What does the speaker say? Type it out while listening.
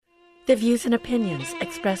The views and opinions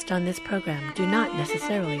expressed on this program do not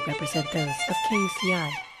necessarily represent those of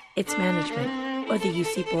KUCI, its management, or the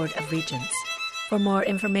UC Board of Regents. For more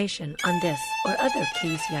information on this or other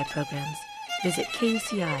KUCI programs, visit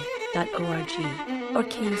kuci.org or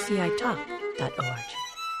kucitalk.org.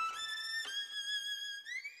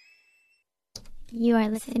 You are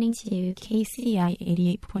listening to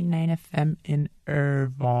KCI 88.9 FM in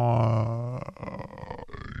Irvine.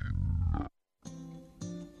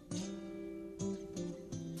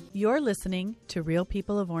 You're listening to Real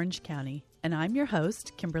People of Orange County, and I'm your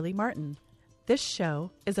host, Kimberly Martin. This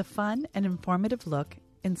show is a fun and informative look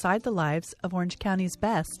inside the lives of Orange County's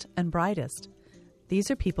best and brightest.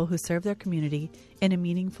 These are people who serve their community in a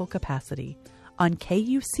meaningful capacity on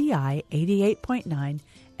KUCI 88.9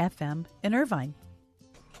 FM in Irvine.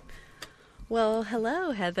 Well,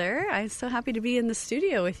 hello, Heather. I'm so happy to be in the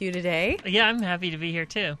studio with you today. Yeah, I'm happy to be here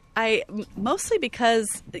too. Mostly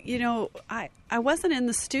because, I wasn't in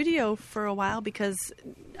the studio for a while because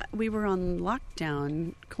we were on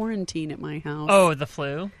lockdown, quarantine at my house. Oh, the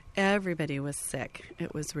flu? Everybody was sick.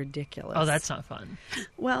 It was ridiculous. Oh, that's not fun.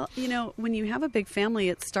 Well, when you have a big family,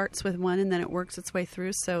 it starts with one and then it works its way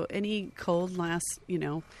through. So any cold lasts,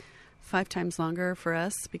 5 times longer for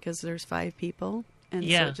us because there's 5 people. And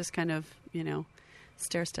so it just kind of,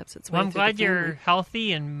 stair steps its way Well, I'm through glad the family. you're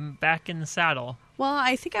healthy and back in the saddle. Well,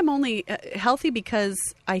 I think I'm only healthy because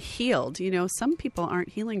I healed. Some people aren't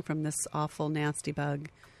healing from this awful, nasty bug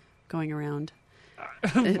going around.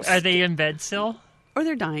 Are they in bed still? Or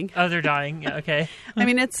they're dying. Oh, they're dying. Yeah, okay. I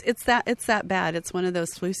mean, it's that bad. It's one of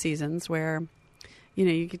those flu seasons where,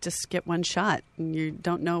 you could just get one shot and you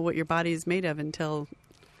don't know what your body is made of until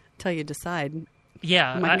you decide.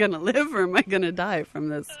 Yeah. Am I going to live or am I going to die from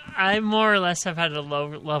this? I more or less have had a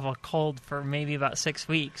low-level cold for maybe about 6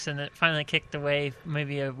 weeks, and it finally kicked away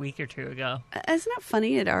maybe a week or two ago. Isn't it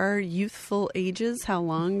funny at our youthful ages how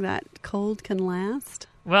long that cold can last?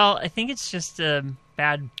 Well, I think it's just a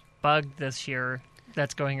bad bug this year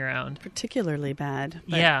that's going around. Particularly bad.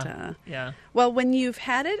 But, yeah. Well, when you've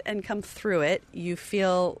had it and come through it, you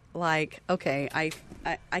feel like, okay, I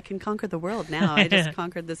can conquer the world now. I just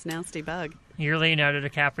conquered this nasty bug. You're Leonardo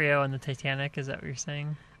DiCaprio on the Titanic, is that what you're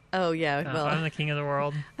saying? Oh, yeah. Well, I'm the king of the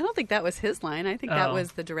world. I don't think that was his line. I think that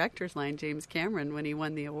was the director's line, James Cameron, when he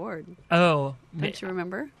won the award. Oh. Don't you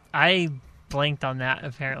remember? I blanked on that,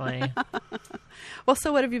 apparently. Well,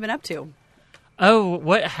 so what have you been up to? Oh,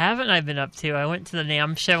 what haven't I been up to? I went to the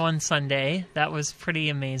Naam show on Sunday. That was pretty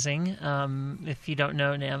amazing. If you don't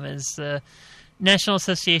know, Naam is the National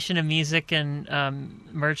Association of Music and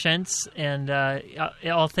Merchants and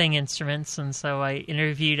all thing instruments. And so I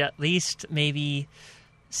interviewed at least maybe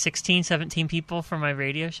 16, 17 people for my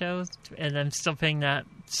radio show. And I'm still putting that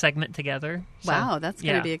segment together. So, wow, that's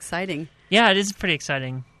going to be exciting. Yeah, it is pretty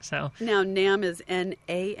exciting. So now, Naam is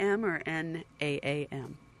N-A-M or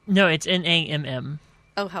N-A-A-M? No, it's Namm.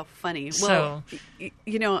 Oh, how funny! So,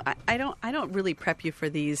 well, I don't really prep you for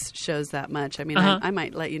these shows that much. I mean, I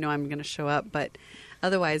might let you know I'm going to show up, but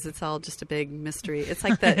otherwise, it's all just a big mystery. It's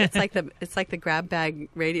like the grab bag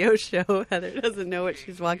radio show. Heather doesn't know what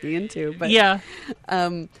she's walking into, but yeah.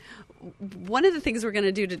 One of the things we're going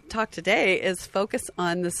to do to talk today is focus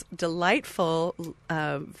on this delightful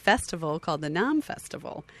festival called the Naam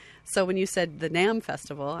Festival. So when you said the Naam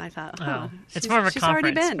Festival, I thought, it's more of a conference,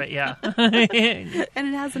 already been. But yeah. And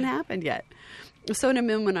it hasn't happened yet. So in a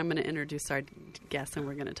moment, I'm going to introduce our guest, and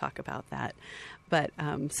we're going to talk about that. But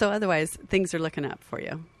so otherwise, things are looking up for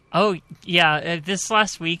you. Oh, yeah. This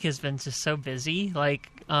last week has been just so busy.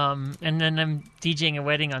 And then I'm DJing a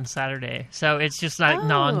wedding on Saturday. So it's just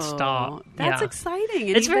nonstop. That's exciting.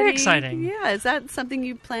 It's very exciting. Yeah. Is that something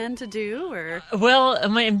you plan to do? Or? Well,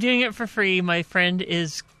 I'm doing it for free. My friend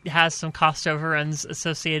has some cost overruns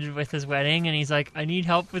associated with his wedding, and he's like, I need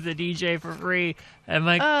help with the DJ for free. I'm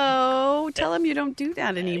like, oh, tell him you don't do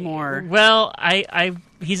that anymore. Well,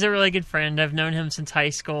 he's a really good friend. I've known him since high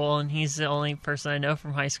school, and he's the only person I know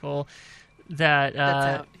from high school that's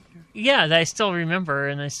out. Yeah, that I still remember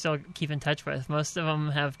and I still keep in touch with. Most of them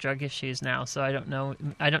have drug issues now, so I don't know.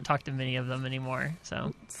 I don't talk to many of them anymore.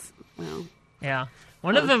 So, well, yeah.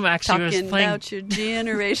 One of them actually was playing about your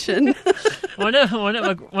generation. one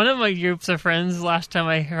of my groups of friends. Last time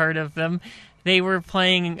I heard of them, they were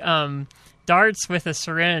playing darts with a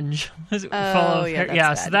syringe full of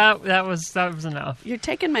yeah. So that was enough. You're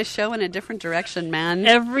taking my show in a different direction, man.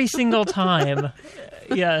 Every single time.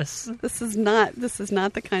 Yes. This is not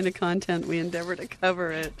the kind of content we endeavor to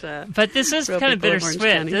cover at. But this is Real kind of People of Orange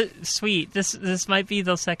bittersweet. Sweet. This might be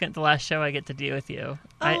the second to last show I get to do with you.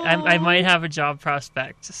 I might have a job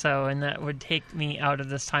prospect, and that would take me out of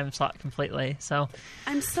this time slot completely. So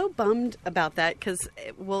I'm so bummed about that because,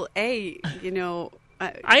 well, I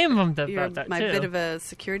am bummed about that my too. bit of a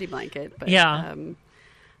security blanket, but yeah.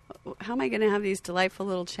 How am I going to have these delightful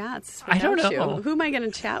little chats? I don't know. You? Who am I going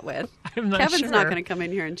to chat with? I'm not Kevin's sure. not going to come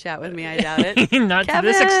in here and chat with me. I doubt it. Not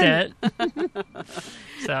Kevin! to this extent.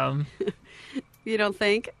 So you don't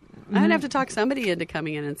think? I'm going to have to talk somebody into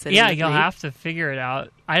coming in and sitting. Yeah, with you'll me. have to figure it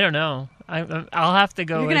out. I don't know. I'll have to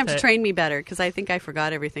go. You're going to have to train me better because I think I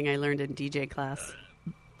forgot everything I learned in DJ class.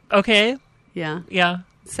 Okay. Yeah. Yeah.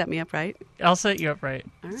 Set me up right. I'll set you up right.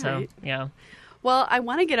 All So right. yeah. Well, I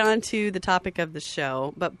want to get on to the topic of the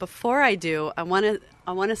show, but before I do, I want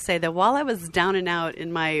to say that while I was down and out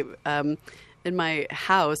in my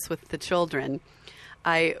house with the children,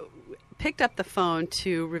 I picked up the phone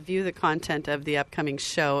to review the content of the upcoming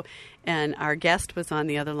show, and our guest was on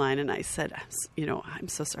the other line, and I said, I'm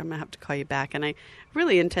so sorry, I'm going to have to call you back. And I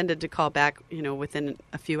really intended to call back, within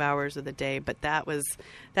a few hours of the day, but that was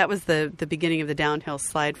the beginning of the downhill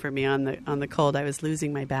slide for me on the cold. I was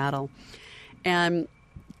losing my battle. And,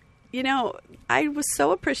 I was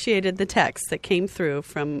so appreciated the text that came through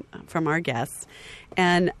from our guests.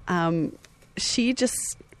 And she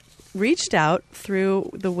just reached out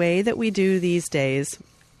through the way that we do these days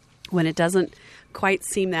when it doesn't quite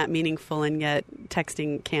seem that meaningful and yet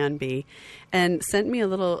texting can be, and sent me a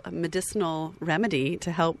little medicinal remedy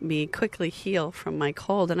to help me quickly heal from my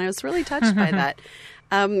cold. And I was really touched by that.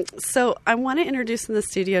 So I want to introduce in the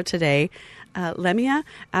studio today Lemia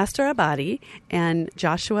Astarabadi and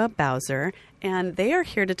Joshua Bowser, and they are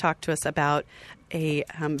here to talk to us about a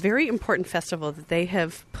very important festival that they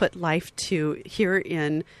have put life to here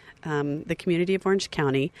in the community of Orange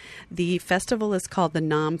County. The festival is called the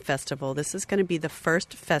Naam Festival. This is going to be the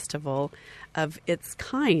first festival of its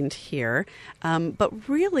kind here, but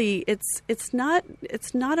really, it's not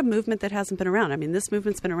a movement that hasn't been around. I mean, this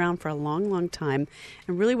movement's been around for a long, long time,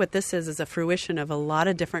 and really, what this is a fruition of a lot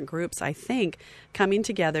of different groups, I think, coming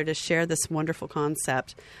together to share this wonderful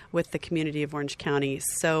concept with the community of Orange County.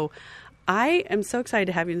 So I am so excited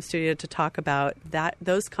to have you in the studio to talk about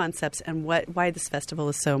those concepts and why this festival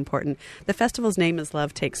is so important. The festival's name is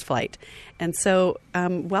Love Takes Flight. And so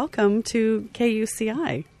welcome to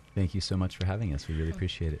KUCI. Thank you so much for having us. We really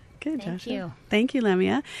appreciate it. Good, Thank Joshua. you. Thank you,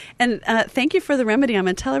 Lemia. And thank you for the remedy. I'm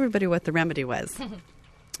going to tell everybody what the remedy was.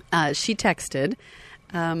 She texted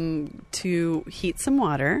to heat some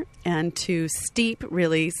water and to steep,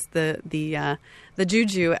 really, the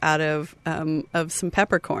juju out of some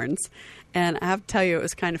peppercorns. And I have to tell you, it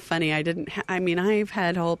was kind of funny. I've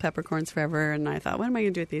had whole peppercorns forever, and I thought, what am I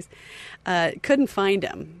going to do with these? Couldn't find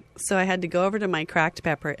them. So I had to go over to my cracked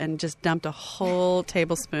pepper and just dumped a whole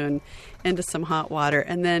tablespoon into some hot water.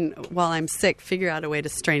 And then, while I'm sick, figure out a way to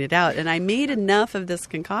strain it out. And I made enough of this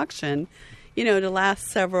concoction, to last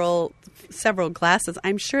several glasses.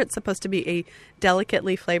 I'm sure it's supposed to be a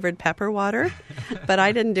delicately flavored pepper water, but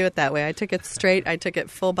I didn't do it that way. I took it straight. I took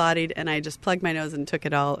it full-bodied, and I just plugged my nose and took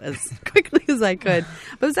it all as quickly as I could.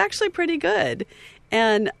 But it was actually pretty good.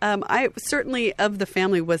 And I certainly, of the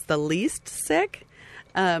family, was the least sick.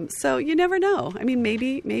 So you never know. I mean,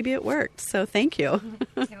 maybe it worked. So thank you.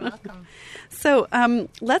 You're welcome. So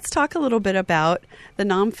let's talk a little bit about the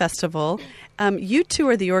Naam Festival. You two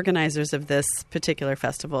are the organizers of this particular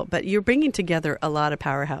festival, but you're bringing together a lot of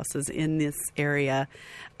powerhouses in this area.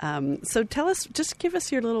 So tell us, just give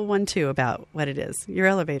us your little 1-2 about what it is, your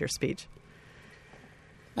elevator speech.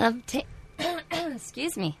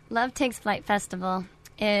 Excuse me. Love Takes Flight Festival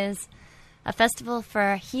is a festival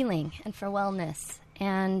for healing and for wellness.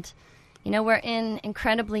 And, we're in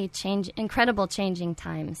incredible changing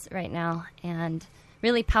times right now, and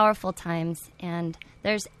really powerful times. And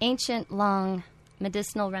there's ancient, long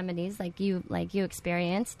medicinal remedies like you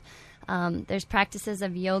experienced. There's practices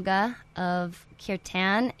of yoga, of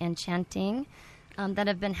kirtan and chanting that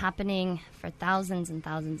have been happening for thousands and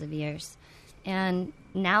thousands of years. And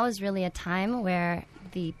now is really a time where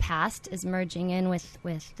the past is merging in with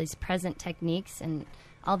these present techniques and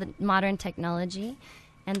all the modern technology.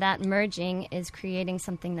 And that merging is creating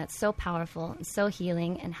something that's so powerful and so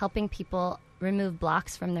healing and helping people remove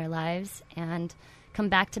blocks from their lives and come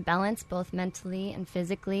back to balance both mentally and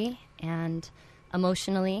physically and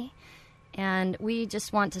emotionally. And we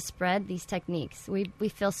just want to spread these techniques. We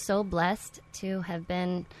feel so blessed to have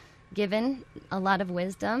been given a lot of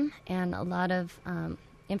wisdom and a lot of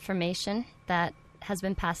information that has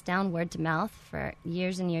been passed down word to mouth for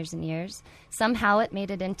years and years and years. Somehow it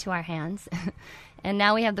made it into our hands. And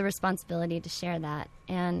now we have the responsibility to share that.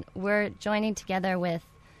 And we're joining together with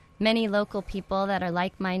many local people that are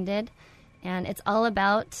like-minded. And it's all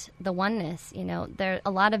about the oneness. You know, there are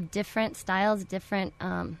a lot of different styles, different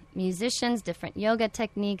musicians, different yoga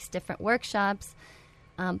techniques, different workshops.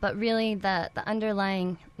 But really the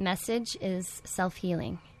underlying message is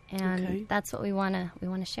self-healing. And that's what we want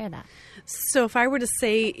to share that. So if I were to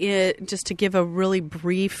say it, just to give a really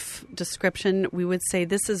brief description, we would say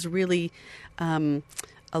this is really a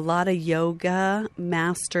lot of yoga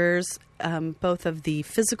masters, both of the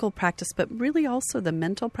physical practice, but really also the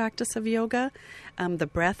mental practice of yoga, the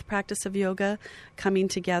breath practice of yoga coming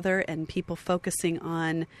together, and people focusing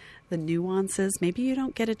on the nuances. Maybe you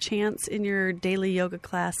don't get a chance in your daily yoga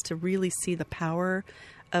class to really see the power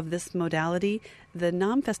of this modality. The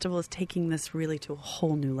Naam Festival is taking this really to a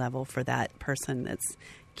whole new level for that person that's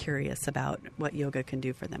curious about what yoga can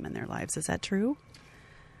do for them in their lives. Is that true?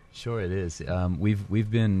 Sure, it is. We've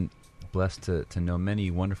been blessed to know many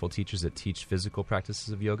wonderful teachers that teach physical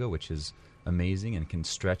practices of yoga, which is amazing and can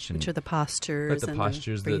stretch. And which are the postures. But the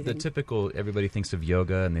postures, the typical, everybody thinks of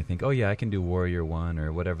yoga and they think, oh yeah, I can do Warrior One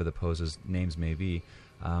or whatever the poses names may be.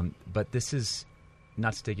 But this is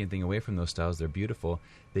not to take anything away from those styles. They're beautiful.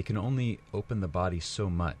 They can only open the body so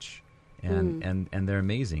much, and they're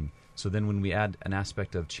amazing. So then when we add an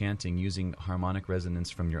aspect of chanting, using harmonic resonance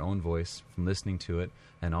from your own voice, from listening to it,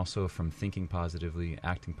 and also from thinking positively,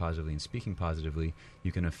 acting positively, and speaking positively,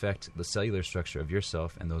 you can affect the cellular structure of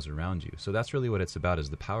yourself and those around you. So that's really what it's about, is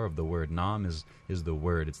the power of the word. Naam is the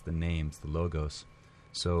word, it's the name, it's the logos.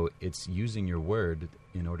 So it's using your word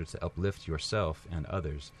in order to uplift yourself and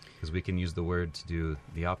others, because we can use the word to do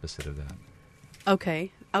the opposite of that. Okay.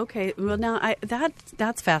 Well, now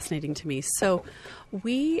that's fascinating to me. So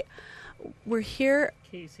we're here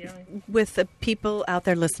with the people out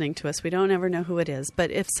there listening to us. We don't ever know who it is, but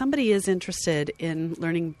if somebody is interested in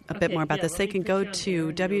learning a bit more about this, they can go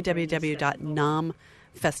to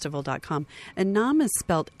www.naamfestival.com. And Naam is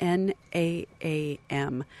spelled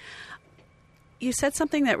Naam. You said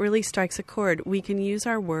something that really strikes a chord. We can use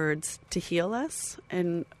our words to heal us,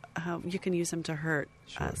 and you can use them to hurt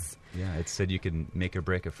us. Yeah, it said you can make or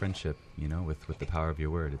break a friendship, with the power of your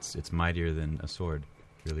word. It's mightier than a sword.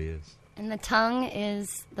 It really is. And the tongue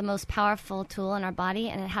is the most powerful tool in our body,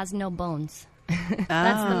 and it has no bones.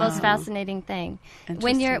 That's the most fascinating thing.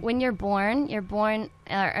 When you're born, not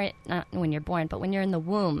when you're born, but when you're in the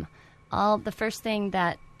womb, the first thing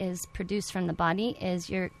that is produced from the body is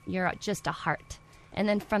you're just a heart, and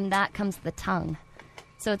then from that comes the tongue.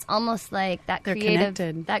 So it's almost like that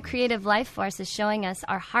creative life force is showing us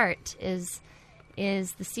our heart is the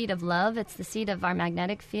seat of love. It's the seat of our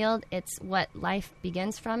magnetic field. It's what life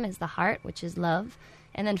begins from, is the heart, which is love.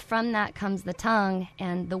 And then from that comes the tongue,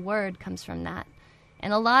 and the word comes from that.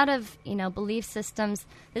 And a lot of, belief systems,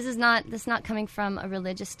 this is not coming from a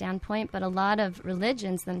religious standpoint, but a lot of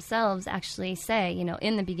religions themselves actually say,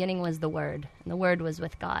 in the beginning was the Word, and the Word was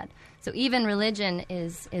with God. So even religion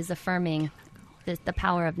is affirming the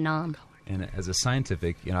power of Naam. And as a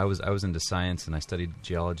scientific, I was into science, and I studied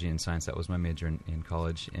geology and science. That was my major in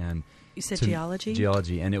college. And you said geology?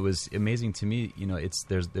 Geology, and it was amazing to me.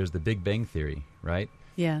 There's the Big Bang Theory, right?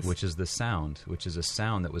 Yes. Which is the sound, which is a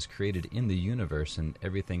sound that was created in the universe, and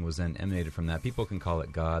everything was then emanated from that. People can call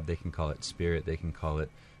it God, they can call it spirit, they can call it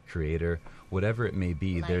creator, whatever it may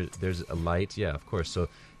be. There's a light, yeah, of course. So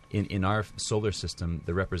in our solar system,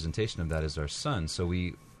 the representation of that is our sun. So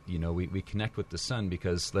we connect with the sun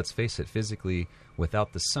because, let's face it, physically,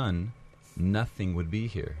 without the sun, nothing would be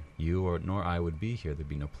here. You nor I would be here. There'd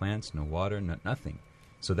be no plants, no water, nothing.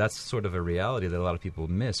 So that's sort of a reality that a lot of people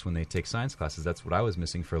miss when they take science classes. That's what I was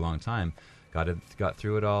missing for a long time. Got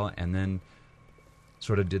through it all, and then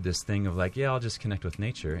sort of did this thing of like, I'll just connect with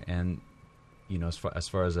nature. And as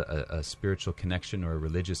far as a spiritual connection or a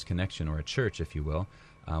religious connection or a church, if you will,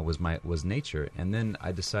 was nature. And then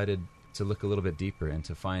I decided to look a little bit deeper and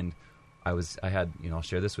to find. I'll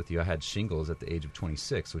share this with you. I had shingles at the age of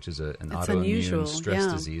 26, which is an autoimmune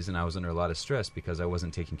stress disease, and I was under a lot of stress because I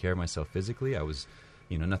wasn't taking care of myself physically. I was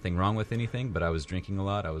nothing wrong with anything, but I was drinking a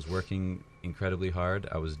lot. I was working incredibly hard.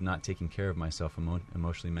 I was not taking care of myself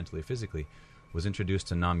emotionally, mentally, physically. Was introduced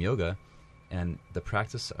to Naam Yoga, and the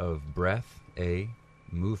practice of breath, A,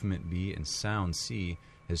 movement, B, and sound, C,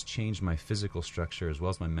 has changed my physical structure as well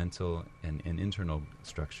as my mental and internal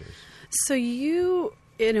structures. So you,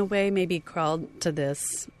 in a way, maybe crawled to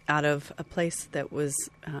this out of a place that was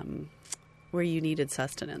where you needed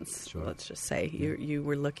sustenance. Sure. Let's just say you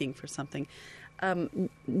were looking for something.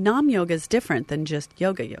 Naam yoga is different than just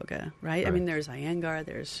yoga, right? I mean, there's Iyengar,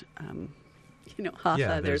 there's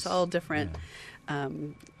hatha. There's all different.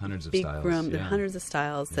 Hundreds of big styles. room. There are hundreds of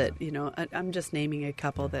styles that I'm just naming a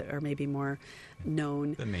couple that are maybe more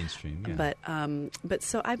known. The mainstream. But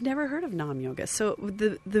so I've never heard of Naam yoga. So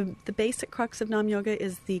the basic crux of Naam yoga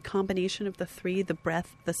is the combination of the three: the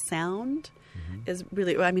breath, the sound. Is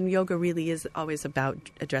really, I mean, yoga really is always about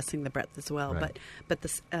addressing the breath as well. Right. But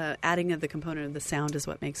the adding of the component of the sound is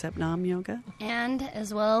what makes up Naam yoga. And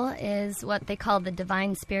as well is what they call the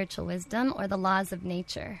divine spiritual wisdom or the laws of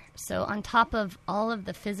nature. So on top of all of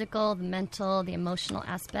the physical, the mental, the emotional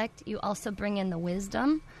aspect, you also bring in the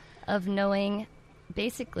wisdom of knowing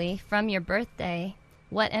basically from your birthday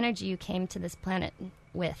what energy you came to this planet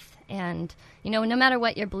with. And, no matter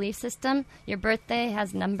what your belief system, your birthday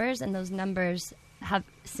has numbers, and those numbers have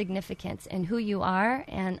significance in who you are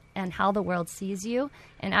and how the world sees you,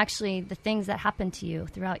 and actually the things that happen to you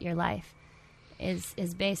throughout your life is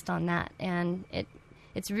based on that. And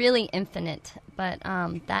it's really infinite, but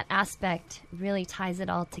that aspect really ties it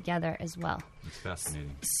all together as well. It's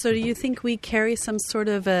fascinating. So do you think we carry some sort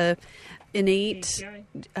of a innate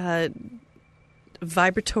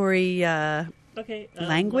vibratory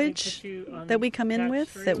language that we come in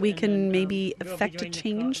with, that we can maybe affect a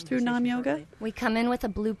change through Naam yoga? We come in with a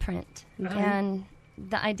blueprint, and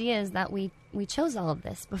the idea is that we chose all of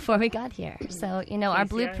this before we got here. So, our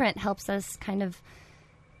blueprint helps us kind of,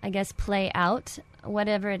 I guess, play out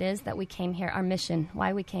whatever it is that we came here, our mission,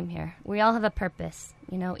 why we came here. We all have a purpose.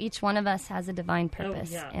 Each one of us has a divine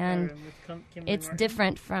purpose, and it's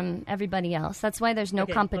different from everybody else. That's why there's no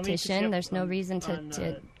competition. There's no reason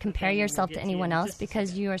to compare yourself to anyone else,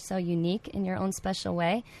 because you are so unique in your own special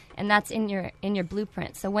way, and that's in your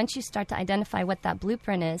blueprint. So once you start to identify what that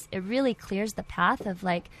blueprint is, it really clears the path of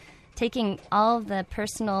taking all the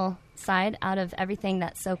personal side out of everything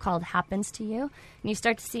that so-called happens to you, and you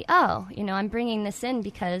start to see, I'm bringing this in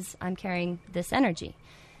because I'm carrying this energy.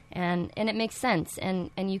 And it makes sense,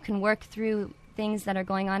 and you can work through things that are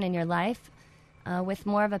going on in your life with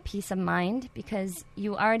more of a peace of mind, because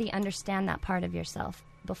you already understand that part of yourself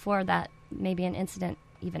before that maybe an incident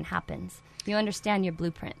even happens. You understand your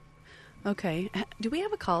blueprint. Okay. Do we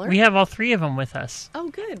have a caller? We have all three of them with us. Oh,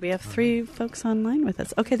 good. We have three folks online with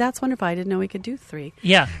us. Okay, that's wonderful. I didn't know we could do three.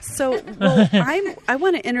 Yeah. So, I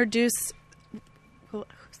want to introduce... Well,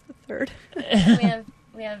 who's the third?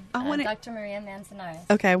 We have Dr. Maria Manzanares.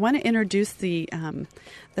 Okay, I want to introduce the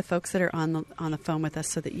folks that are on the phone with us,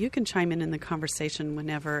 so that you can chime in the conversation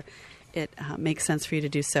whenever it makes sense for you to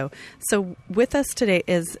do so. So with us today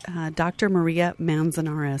is Dr. Maria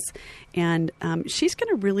Manzanares, and she's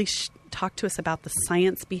going to really talk to us about the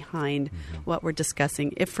science behind what we're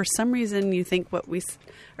discussing. If for some reason you think what we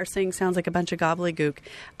are saying sounds like a bunch of gobbledygook,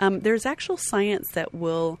 there's actual science that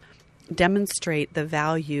will demonstrate the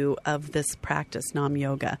value of this practice, Naam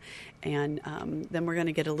yoga. And then we're going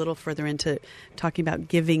to get a little further into talking about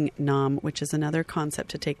giving Naam, which is another concept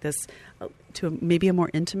to take this to maybe a more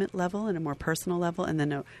intimate level and a more personal level, and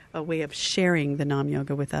then a way of sharing the Naam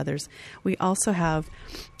yoga with others. We also have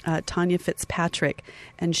Tanya Fitzpatrick,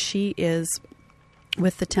 and she is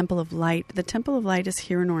with the Temple of Light. The Temple of Light is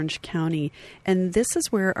here in Orange County, and this is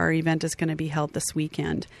where our event is going to be held this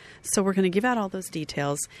weekend. So we're going to give out all those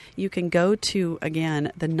details. You can go to, again,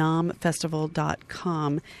 the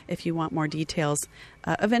naamfestival.com if you want more details.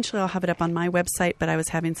 Eventually I'll have it up on my website, but I was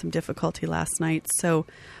having some difficulty last night, so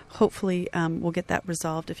hopefully we'll get that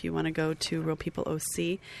resolved if you want to go to Real People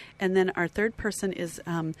OC. And then our third person is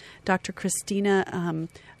Dr. Christina,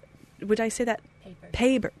 would I say that?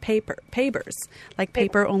 Papers, like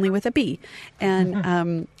paper only with a B,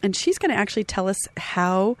 and she's going to actually tell us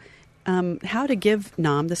how to give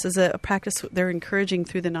Naam. This is a practice they're encouraging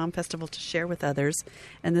through the Naam Festival to share with others,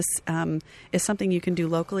 and this is something you can do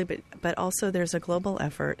locally, but also there's a global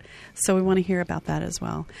effort. So we want to hear about that as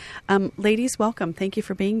well. Ladies, welcome. Thank you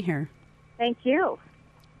for being here. Thank you.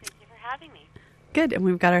 Thank you for having me. Good, and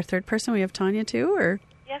we've got our third person. We have Tanya too, or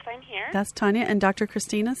yes, I'm here. That's Tanya, and Dr.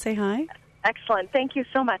 Christina. Say hi. Excellent. Thank you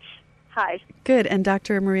so much. Hi. Good. And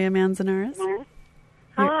Dr. Maria Manzanares?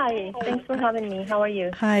 Hi. Thanks for having me. How are you?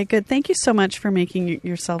 Hi. Good. Thank you so much for making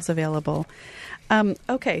yourselves available.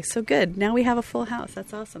 Okay. So good. Now we have a full house.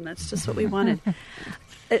 That's awesome. That's just what we wanted.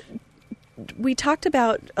 We talked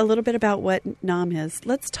a little bit about what Naam is.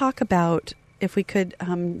 Let's talk about, if we could,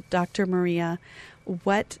 Dr. Maria,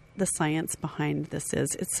 what the science behind this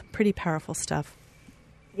is. It's pretty powerful stuff.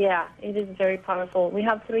 Yeah, it is very powerful. We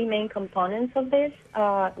have three main components of this.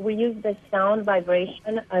 We use the sound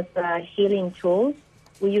vibration as a healing tool.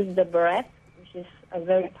 We use the breath is a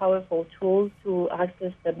very powerful tool to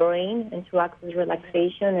access the brain and to access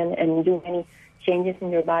relaxation and do any changes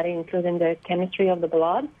in your body, including the chemistry of the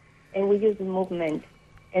blood. And we use movement.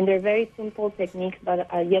 And they're very simple techniques, but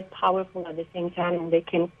are yet powerful at the same time, and they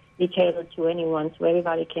can be tailored to anyone, so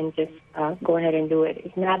everybody can just go ahead and do it.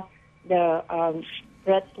 It's not the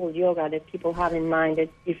pretzel yoga that people have in mind that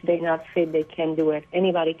if they're not fit, they can't do it.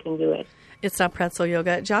 Anybody can do it. It's not pretzel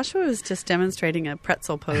yoga. Joshua was just demonstrating a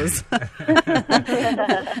pretzel pose.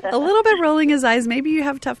 A little bit rolling his eyes. Maybe you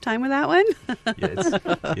have a tough time with that one?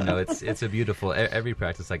 It's a beautiful, every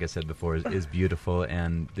practice, like I said before, is beautiful.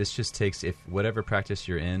 And this just takes, if whatever practice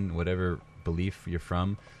you're in, whatever belief you're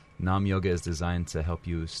from, Naam Yoga is designed to help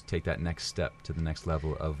you take that next step to the next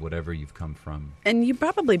level of whatever you've come from. And you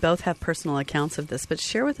probably both have personal accounts of this, but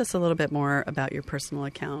share with us a little bit more about your personal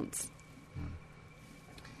accounts.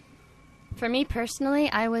 For me personally,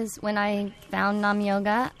 when I found Naam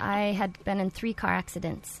Yoga, I had been in 3 car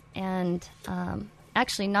accidents. And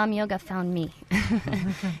actually, Naam Yoga found me.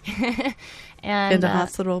 And, in the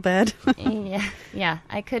hospital bed? yeah,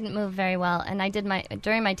 I couldn't move very well. And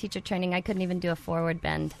during my teacher training, I couldn't even do a forward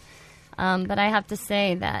bend. But I have to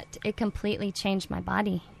say that it completely changed my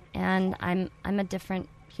body. And I'm a different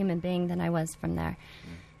human being than I was from there.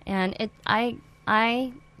 And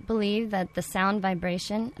I believe that the sound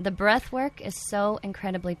vibration, the breath work is so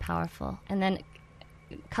incredibly powerful. And then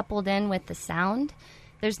coupled in with the sound,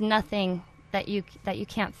 there's nothing that you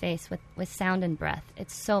can't face with sound and breath.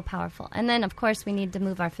 It's so powerful. And then, of course, we need to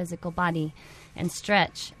move our physical body and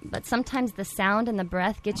stretch. But sometimes the sound and the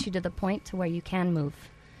breath gets you to the point to where you can move.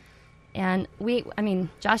 And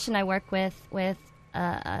Josh and I work with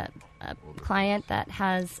a client that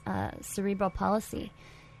has cerebral palsy.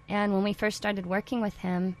 And when we first started working with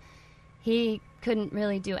him, he couldn't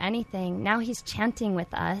really do anything. Now he's chanting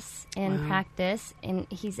with us in practice, and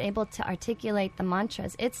he's able to articulate the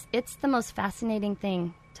mantras. It's the most fascinating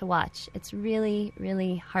thing to watch. It's really,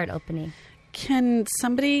 really heart-opening.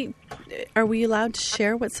 Are we allowed to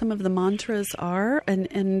share what some of the mantras are?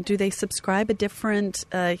 And do they subscribe a different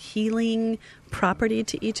healing property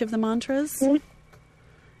to each of the mantras? Mm-hmm.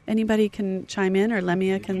 Anybody can chime in, or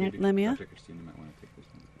Lemia? Dr. Christina might want to take this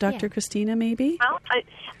one. Dr. Christina, maybe? Well,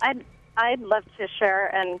 I'd love to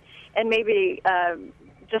share and maybe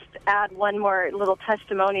just add one more little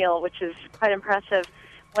testimonial, which is quite impressive.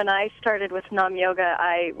 When I started with Naam Yoga,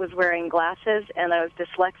 I was wearing glasses, and I was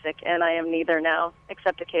dyslexic, and I am neither now,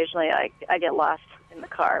 except occasionally I get lost in the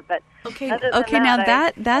car. But okay, now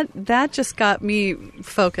that just got me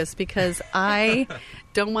focused, because I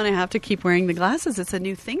don't want to have to keep wearing the glasses. It's a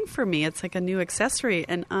new thing for me. It's like a new accessory,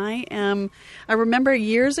 and I remember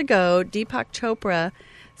years ago Deepak Chopra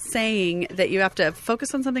saying that you have to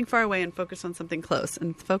focus on something far away and focus on something close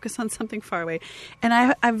and focus on something far away. And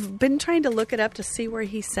I've been trying to look it up to see where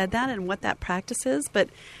he said that and what that practice is. But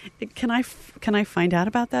can I find out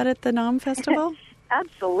about that at the Naam Festival?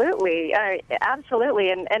 Absolutely. Absolutely.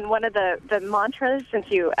 And one of the mantras, since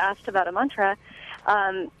you asked about a mantra,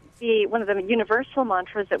 one of the universal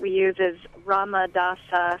mantras that we use is Rama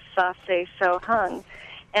Dasa Sase Sohang.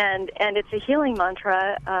 And it's a healing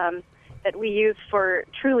mantra that we use for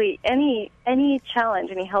truly any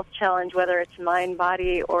challenge, any health challenge, whether it's mind,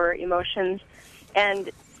 body, or emotions.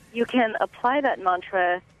 And you can apply that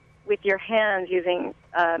mantra with your hands using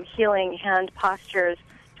healing hand postures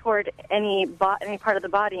toward any part of the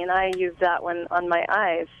body. And I use that one on my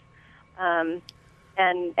eyes. And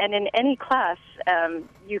in any class,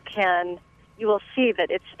 you will see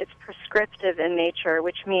that it's prescriptive in nature,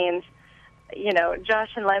 which means, Josh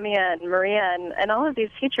and Lemia and Maria and all of these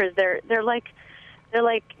teachers, they're like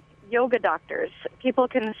yoga doctors. People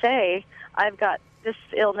can say, I've got this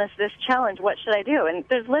illness, this challenge, what should I do? And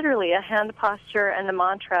there's literally a hand posture and a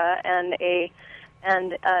mantra and a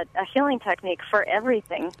healing technique for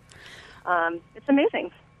everything. It's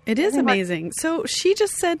amazing. It is amazing. So she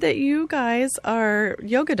just said that you guys are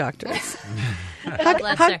yoga doctors.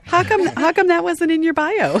 How come that wasn't in your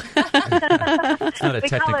bio? It's not a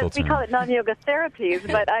technical term. We call it non-yoga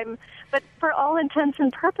therapies, but for all intents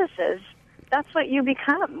and purposes, that's what you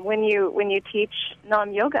become when you teach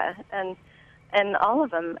Naam Yoga, and all of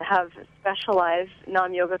them have specialized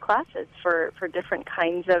Naam Yoga classes for different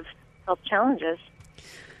kinds of health challenges.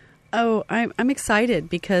 Oh, I'm excited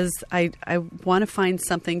because I want to find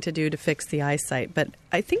something to do to fix the eyesight. But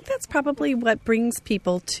I think that's probably what brings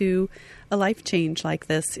people to a life change like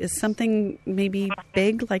this, is something maybe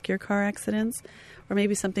big like your car accidents, or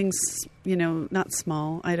maybe something, not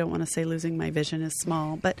small. I don't want to say losing my vision is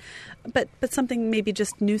small, but something maybe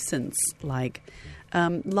just nuisance like.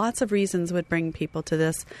 Lots of reasons would bring people to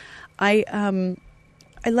this. I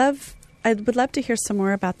love I would love to hear some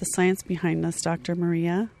more about the science behind this, Dr.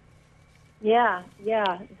 Maria. Yeah.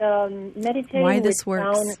 The meditating Why with this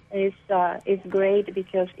works. sound is great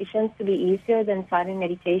because it tends to be easier than silent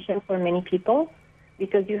meditation for many people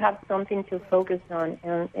because you have something to focus on,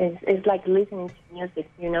 and it's like listening to music,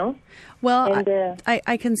 you know? Well, And,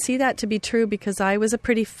 I can see that to be true because I was a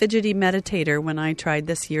pretty fidgety meditator when I tried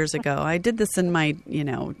this years ago. I did this in my,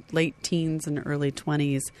 late teens and early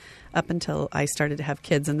 20s up until I started to have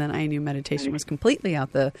kids, and then I knew meditation was completely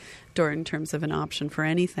out the door in terms of an option for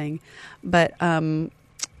anything. But the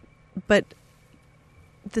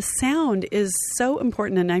sound is so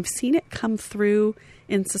important, and I've seen it come through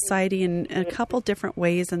in society in a couple different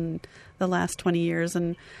ways in the last 20 years.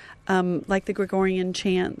 And like the Gregorian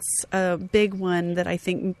chants, a big one that I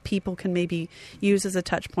think people can maybe use as a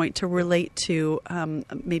touch point to relate to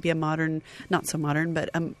maybe a modern, not so modern, but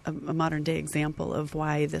a modern day example of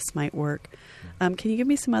why this might work. Can you give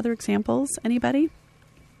me some other examples? Anybody?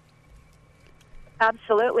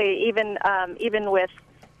 Absolutely. Even with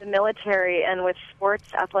the military and with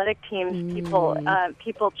sports athletic teams,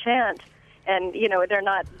 people chant, and they're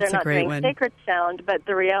not doing sacred sound, but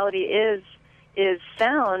the reality is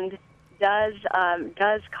sound does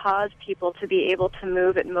cause people to be able to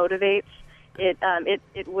move. It motivates.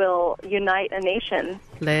 It will unite a nation.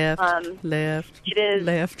 Left. It is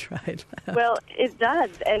left, right. Left. Well, it does,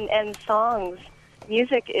 and songs.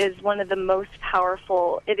 Music is one of the most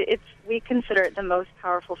powerful. We consider it the most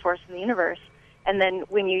powerful force in the universe. And then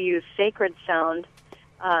when you use sacred sound,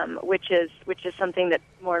 which is something that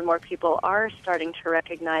more and more people are starting to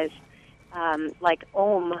recognize, like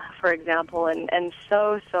Om, for example, and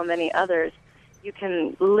so many others, you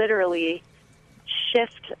can literally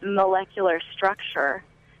shift molecular structure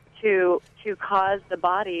to cause the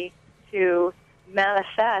body to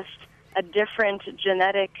manifest a different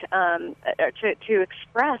genetic, to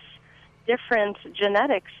express different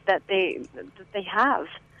genetics that they have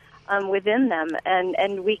within them,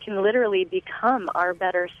 and we can literally become our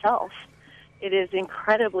better self. It is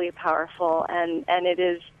incredibly powerful, and it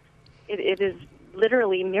is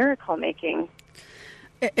literally miracle making.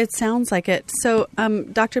 It sounds like it. So,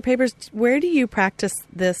 Dr. Papers, where do you practice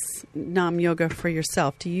this Naam yoga for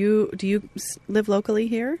yourself? Do you live locally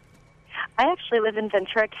here? I actually live in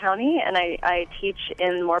Ventura County, and I teach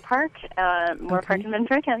in Moore Park in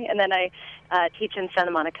Ventura County, and then I teach in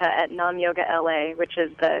Santa Monica at Naam Yoga LA, which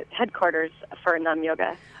is the headquarters for Naam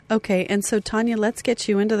Yoga. Okay, and so Tanya, let's get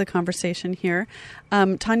you into the conversation here.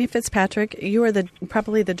 Tanya Fitzpatrick, you are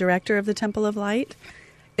probably the director of the Temple of Light.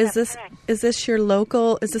 Is this our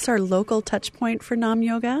local touch point for Naam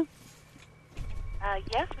Yoga?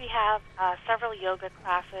 Yes, we have several yoga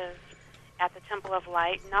classes at the Temple of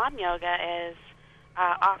Light. Naam Yoga is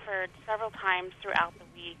offered several times throughout the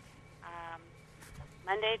week,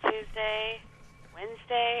 Monday, Tuesday,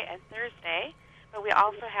 Wednesday, and Thursday. But we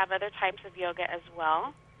also have other types of yoga as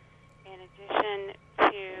well, in addition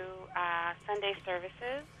to Sunday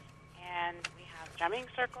services, and we have drumming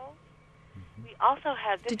circles. We also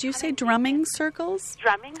have... Did you say drumming circles?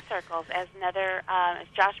 Drumming circles, as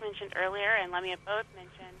Josh mentioned earlier, and Lemia both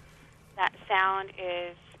mentioned, that sound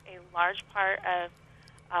is a large part of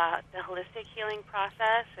the holistic healing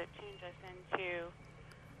process. It tunes us into,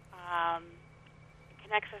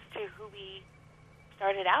 connects us to who we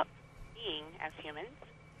started out being as humans.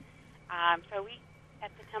 So we,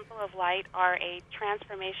 at the Temple of Light, are a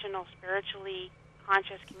transformational, spiritually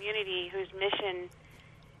conscious community whose mission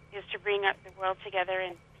is to bring up the world together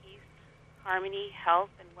in peace, harmony, health,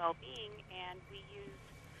 and well-being, and we use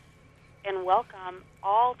and welcome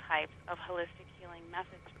all types of holistic healing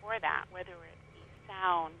methods for that, whether it be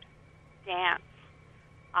sound, dance,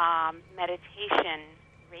 meditation,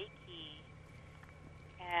 Reiki,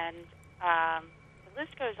 and the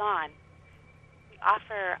list goes on. We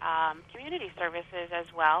offer community services as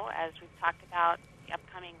well, as we've talked about the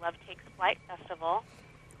upcoming Love Takes Flight Festival.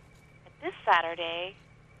 But this Saturday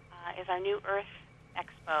is our New Earth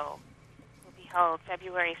Expo. It will be held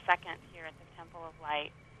February 2nd here at the Temple of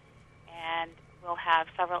Light, and we'll have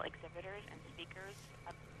several exhibitors and speakers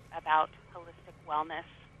about holistic wellness.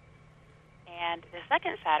 And the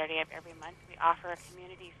second Saturday of every month, we offer a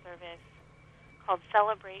community service called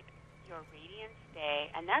Celebrate Your Radiance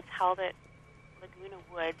Day, and that's held at Laguna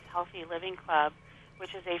Woods Healthy Living Club,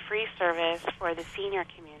 which is a free service for the senior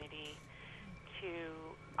community to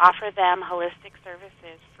offer them holistic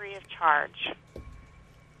services free of charge.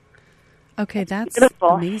 Okay, that's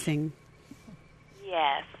beautiful. Amazing.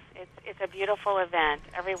 Yes, it's a beautiful event.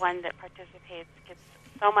 Everyone that participates gets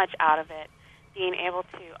so much out of it, being able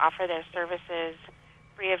to offer their services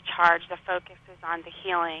free of charge. The focus is on the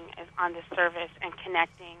healing, is on the service, and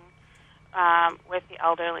connecting with the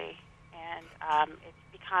elderly. And it's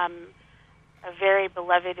become a very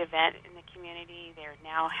beloved event in the community. They're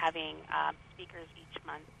now having speakers each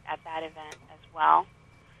month at that event as well.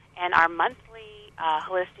 And our monthly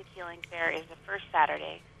holistic healing fair is the first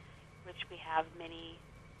Saturday, which we have many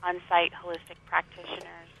on-site holistic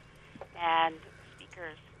practitioners and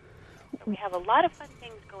speakers. So we have a lot of fun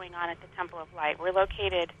things going on at the Temple of Light. We're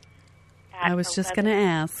located at I was just going to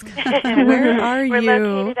ask. Where are We're you?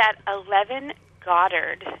 located at 11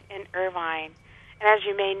 Goddard in Irvine. And as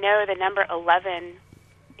you may know, the number 11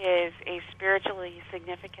 is a spiritually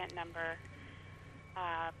significant number,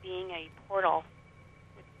 being a portal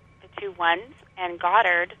with the two ones. And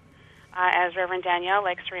Goddard, as Reverend Danielle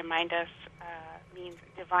likes to remind us, means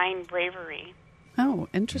divine bravery. Oh,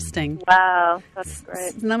 interesting. Wow, that's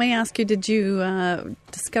great. Let me ask you, did you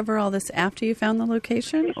discover all this after you found the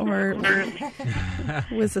location, or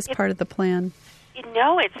was this part of the plan? You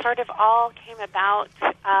know, it sort of all came about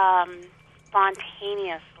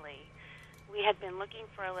spontaneously. We had been looking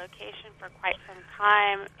for a location for quite some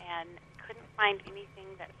time and couldn't find anything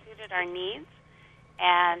that suited our needs.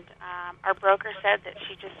 And our broker said that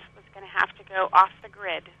she just was going to have to go off the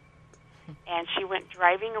grid. And she went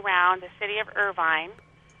driving around the city of Irvine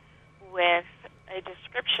with a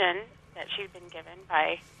description that she'd been given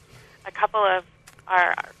by a couple of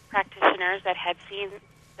our practitioners that had seen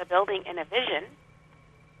the building in a vision.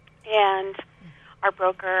 And our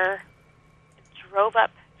broker drove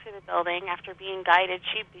up to the building after being guided,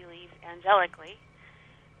 she believes, angelically,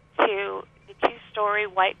 to the two-story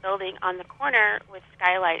white building on the corner with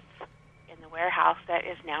skylights in the warehouse that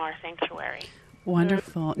is now our sanctuary.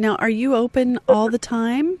 Wonderful. Now, are you open all the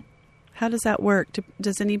time? How does that work?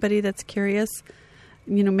 Does anybody that's curious,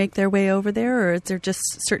 make their way over there, or is there just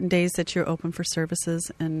certain days that you're open for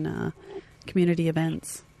services and community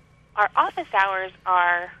events? Our office hours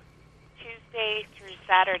are Tuesday through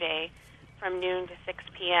Saturday from noon to 6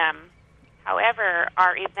 p.m. However,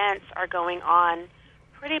 our events are going on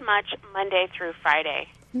pretty much Monday through Friday.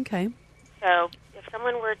 Okay. So if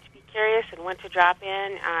someone were to be curious and want to drop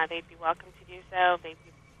in, they'd be welcome to do so. They'd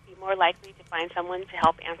be more likely to find someone to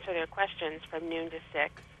help answer their questions from noon to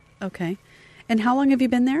 6. Okay. And how long have you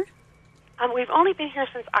been there? We've only been here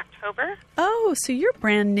since October. Oh, so you're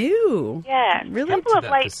brand new. Yeah. Really? Temple of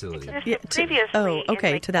Light facility. existed previously okay,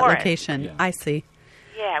 in Lake to that Forest. location. Yeah. I see.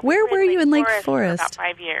 Yeah. Where were you in Lake For Forest? about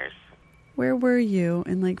 5 years. Where were you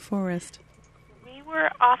in Lake Forest? We were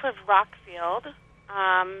off of Rockfield.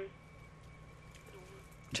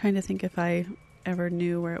 Trying to think if I ever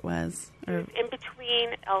knew where it was. It was in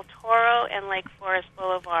between El Toro and Lake Forest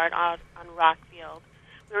Boulevard on Rockfield.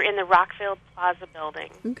 We were in the Rockfield Plaza building.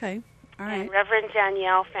 Okay. All right. And Reverend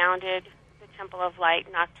Danielle founded the Temple of Light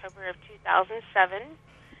in October of 2007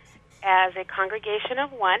 as a congregation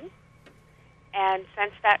of one. And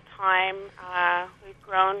since that time, we've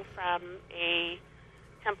grown from a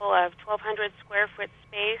temple of 1,200 square foot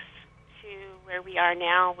space to where we are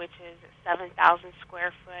now, which is a 7,000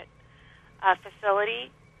 square foot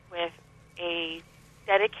facility with a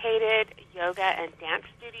dedicated yoga and dance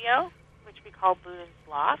studio, which we call Buddha's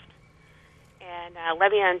Loft. And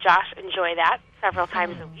Lemia and Josh enjoy that several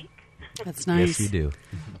times a week. That's nice. Yes, you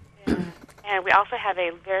do. And we also have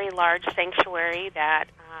a very large sanctuary that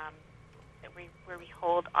where we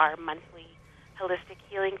hold our monthly holistic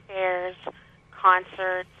healing fairs,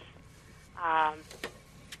 concerts,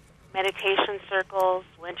 meditation circles,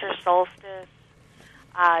 winter solstice,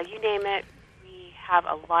 you name it. We have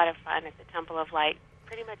a lot of fun at the Temple of Light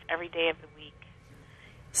pretty much every day of the week.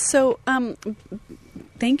 So,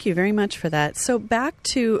 thank you very much for that. So back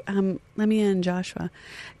to Lemia and Joshua.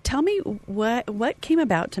 Tell me what came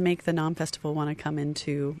about to make the Naam Festival want to come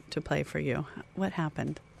into play for you? What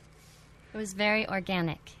happened? It was very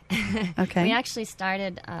organic. Okay. We actually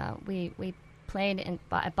started, we played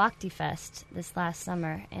at Bhakti Fest this last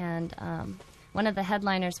summer, and one of the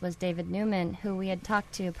headliners was David Newman, who we had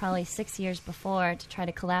talked to probably 6 years before to try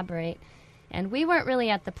to collaborate. And we weren't really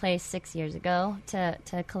at the place 6 years ago to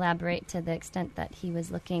collaborate to the extent that he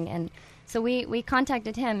was looking. And so we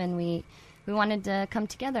contacted him, and we wanted to come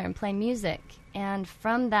together and play music. And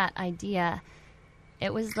from that idea,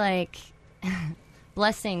 it was like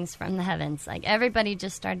blessings from the heavens. Like, everybody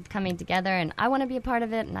just started coming together, and I want to be a part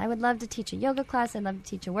of it, and I would love to teach a yoga class. I'd love to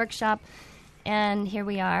teach a workshop. And here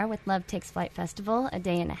we are with Love Takes Flight Festival, a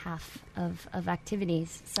day and a half of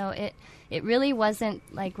activities. So it really wasn't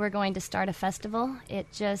like we're going to start a festival. It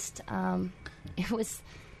just,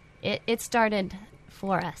 it started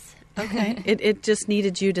for us. Okay. It just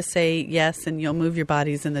needed you to say yes, and you'll move your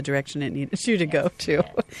bodies in the direction it needed you to go to.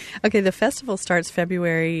 Yes. Okay, the festival starts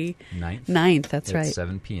February 9th. That's right. At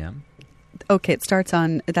 7 p.m. Okay, it starts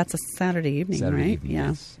on, that's a Saturday evening, right? Evening,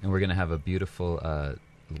 yes. And we're going to have a beautiful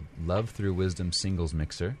Love Through Wisdom singles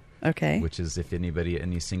mixer. Okay. Which is, if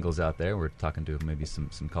any singles out there, we're talking to maybe some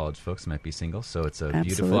college folks might be singles. So it's a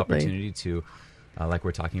beautiful opportunity to, like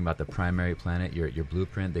we're talking about the primary planet, your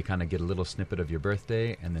blueprint. They kind of get a little snippet of your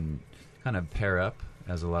birthday and then kind of pair up,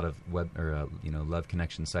 as a lot of web or love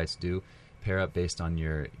connection sites do, pair up based on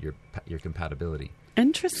your compatibility.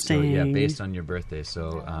 Interesting. So yeah, based on your birthday.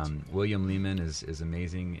 So William Lehman is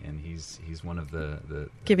amazing, and he's one of the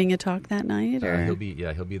giving a talk that night. Or? He'll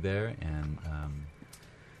be there, and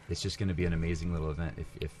it's just going to be an amazing little event.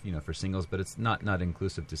 If for singles, but it's not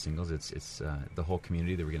inclusive to singles. It's the whole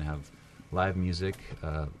community that we're going to have live music,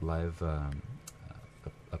 live.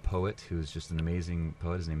 A poet who's just an amazing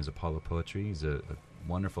poet. His name is Apollo Poetry. He's a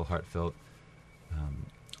wonderful, heartfelt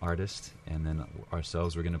artist. And then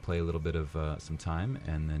ourselves, we're going to play a little bit of some time.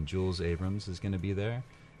 And then Jules Abrams is going to be there.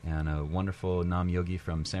 And a wonderful Naam yogi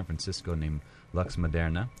from San Francisco named Lux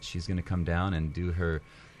Moderna. She's going to come down and do her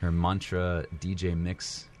mantra DJ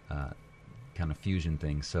mix kind of fusion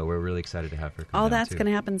thing. So we're really excited to have her come All down that's going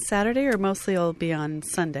to happen Saturday, or mostly it'll be on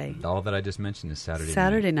Sunday? All that I just mentioned is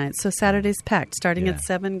Saturday night. So Saturday's packed, starting at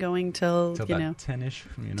 7, going till about 10-ish.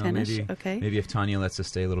 10-ish, okay. Maybe if Tanya lets us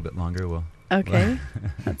stay a little bit longer, we'll... Okay.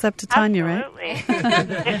 That's up to Tanya, Absolutely.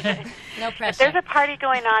 right? No pressure. If there's a party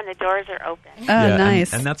going on, the doors are open. Oh,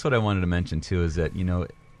 nice. And that's what I wanted to mention, too, is that,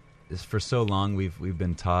 for so long we've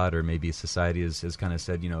been taught, or maybe society has kind of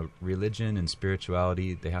said, religion and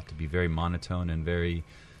spirituality, they have to be very monotone and very,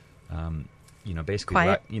 basically,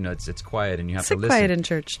 quiet. It's quiet, and you have to listen. Quiet in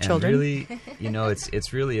church, and children. Really,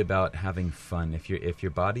 it's really about having fun. If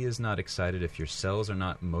your body is not excited, if your cells are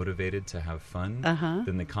not motivated to have fun,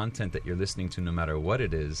 then the content that you're listening to, no matter what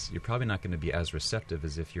it is, you're probably not going to be as receptive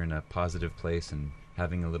as if you're in a positive place and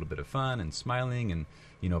having a little bit of fun and smiling and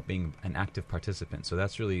being an active participant. So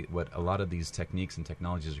that's really what a lot of these techniques and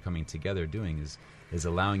technologies are coming together doing, is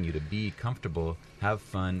allowing you to be comfortable, have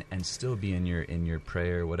fun, and still be in your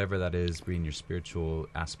prayer, whatever that is, be in your spiritual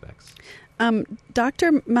aspects.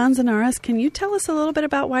 Dr. Manzanares, can you tell us a little bit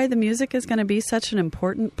about why the music is going to be such an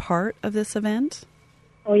important part of this event?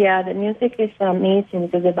 Oh, yeah, the music is amazing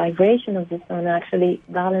because the vibration of the sound actually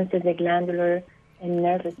balances the glandular and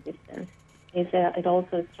nervous system. It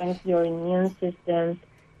also strengthens your immune system.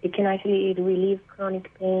 It can actually relieve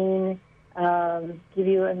chronic pain, give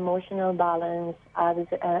you emotional balance,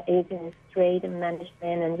 aids in stress management,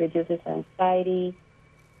 and reduces anxiety.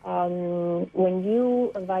 When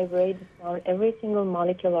you vibrate the sound, every single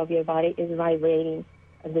molecule of your body is vibrating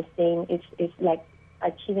at the same. It's like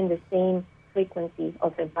achieving the same frequency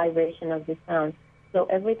of the vibration of the sound. So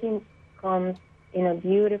everything comes in a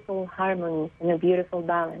beautiful harmony, in a beautiful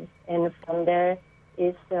balance. And from there,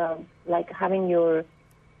 it's like having your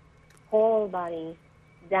whole body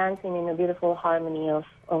dancing in a beautiful harmony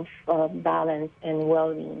of balance and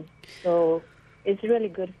well-being. So it's really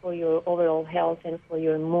good for your overall health and for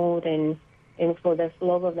your mood and for the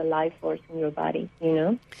flow of the life force in your body,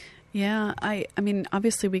 Yeah, I mean,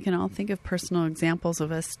 obviously we can all think of personal examples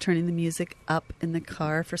of us turning the music up in the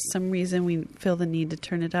car. For some reason, we feel the need to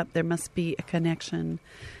turn it up. There must be a connection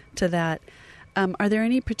to that. Are there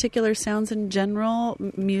any particular sounds in general,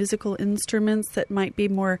 musical instruments that might be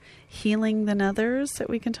more healing than others that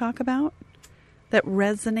we can talk about? That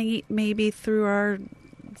resonate maybe through our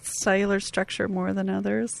cellular structure more than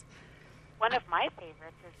others? One of my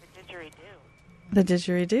favorites is the didgeridoo. The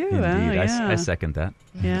didgeridoo. Indeed, Oh, yeah. I second that.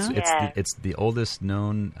 Yeah. It's the oldest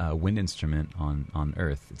known wind instrument on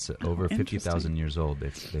Earth. It's over 50,000 years old. They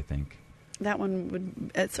think. That one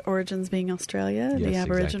would its origins being Australia, yes, the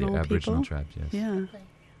Aboriginal exactly. people. Aboriginal tribes. Yes. Yeah.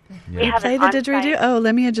 We You have play an the on-site- didgeridoo? Oh,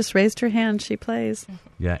 Lemia just raised her hand. She plays.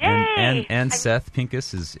 Yeah, and Seth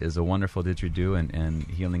Pincus is a wonderful didgeridoo and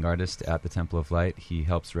healing artist at the Temple of Light. He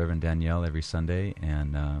helps Reverend Danielle every Sunday,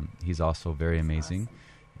 and he's also very amazing.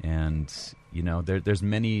 And there's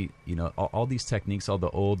many all these techniques, all the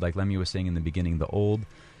old, like Lemia was saying in the beginning, the old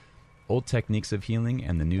techniques of healing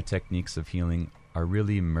and the new techniques of healing are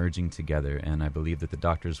really merging together, and I believe that the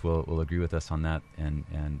doctors will agree with us on that.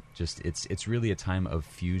 And just it's really a time of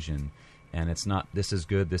fusion, and it's not this is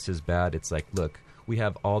good, this is bad. It's like, look, we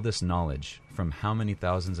have all this knowledge from how many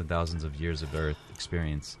thousands and thousands of years of Earth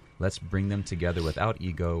experience. Let's bring them together without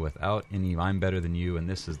ego, without any I'm better than you and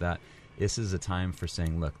this is that. This is a time for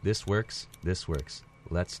saying, look, this works.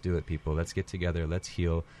 Let's do it, people. Let's get together. Let's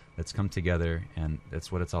heal. Let's come together, and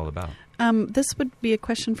that's what it's all about. This would be a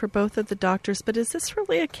question for both of the doctors, but is this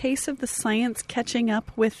really a case of the science catching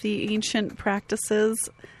up with the ancient practices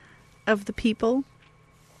of the people?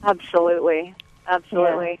 Absolutely.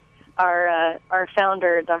 our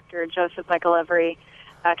founder, Dr. Joseph Michael Every,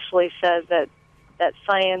 actually says that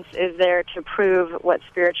science is there to prove what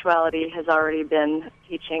spirituality has already been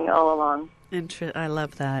teaching all along. I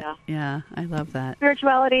love that. Yeah, I love that.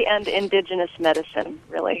 Spirituality and indigenous medicine,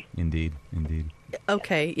 really. Indeed.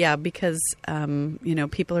 Okay, yeah, because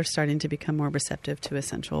people are starting to become more receptive to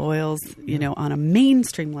essential oils, on a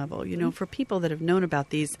mainstream level. For people that have known about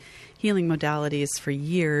these healing modalities for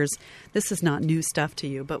years, this is not new stuff to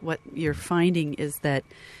you. But what you're finding is that,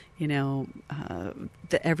 not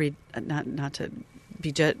to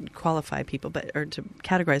qualify people, or to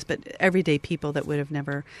categorize, but everyday people that would have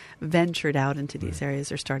never ventured out into these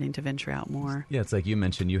areas are starting to venture out more. Yeah, it's like you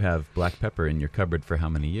mentioned, you have black pepper in your cupboard for how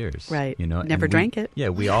many years? Right. Never drank it. Yeah,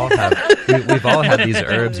 we all have. we've all had these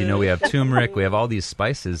herbs. We have turmeric. We have all these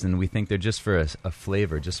spices, and we think they're just for a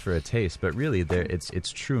flavor, just for a taste. But really,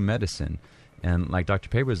 it's true medicine. And like Dr.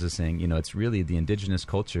 Papers is saying, it's really the indigenous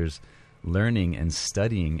cultures learning and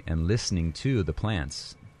studying and listening to the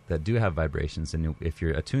plants that do have vibrations, and if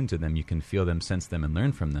you're attuned to them, you can feel them, sense them, and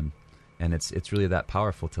learn from them. And it's really that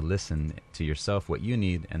powerful to listen to yourself, what you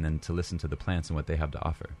need, and then to listen to the plants and what they have to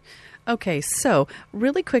offer. Okay, so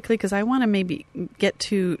really quickly, because I want to maybe get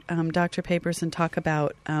to Dr. Papers and talk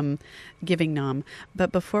about giving Naam.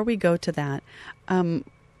 But before we go to that,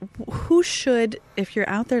 who should, if you're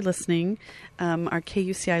out there listening, our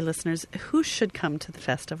KUCI listeners, who should come to the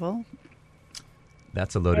festival?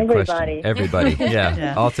 That's a loaded question. Everybody.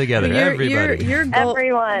 Yeah. All together. Everybody.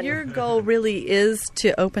 Everyone. Your goal really is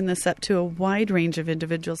to open this up to a wide range of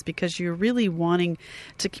individuals, because you're really wanting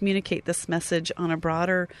to communicate this message on a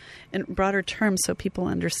broader term, so people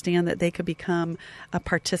understand that they could become a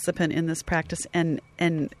participant in this practice and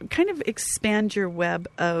kind of expand your web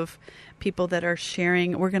of people that are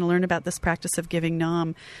sharing. We're going to learn about this practice of giving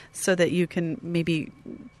Naam so that you can maybe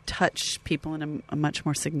touch people in a much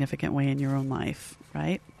more significant way in your own life,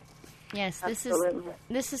 right? Yes,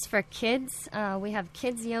 this is for kids. We have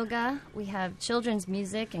kids yoga, we have children's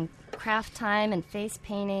music and craft time and face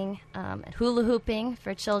painting, and hula hooping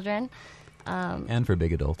for children. And for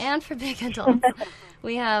big adults.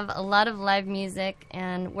 We have a lot of live music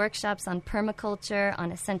and workshops on permaculture,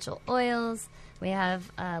 on essential oils. We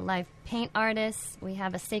have live paint artists. We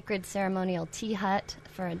have a sacred ceremonial tea hut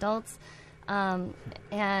for adults.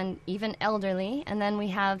 And even elderly. And then we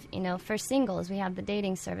have, for singles, we have the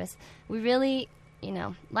dating service. We really,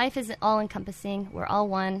 life is all-encompassing. We're all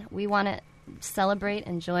one. We want to celebrate,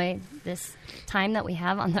 enjoy this time that we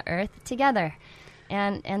have on the earth together.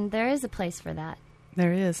 And there is a place for that.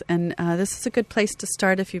 There is. And this is a good place to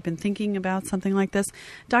start if you've been thinking about something like this.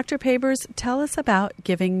 Dr. Papers, tell us about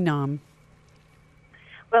Giving Naam.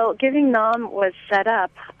 Well, Giving Naam was set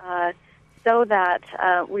up so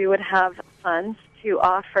that we would have funds to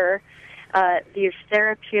offer these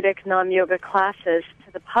therapeutic Naam yoga classes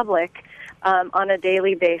to the public on a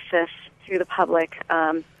daily basis to the public,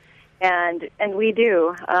 and we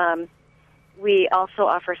do. We also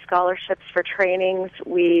offer scholarships for trainings.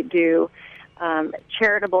 We do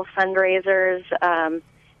charitable fundraisers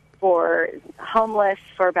for homeless,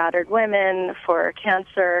 for battered women, for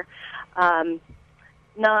cancer.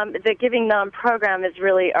 The Giving Naam program is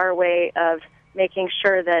really our way of making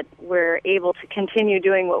sure that we're able to continue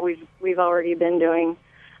doing what we've already been doing,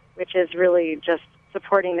 which is really just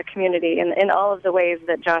supporting the community in all of the ways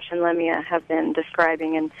that Josh and Lemia have been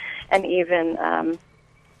describing, and even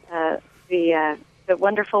the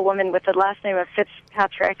wonderful woman with the last name of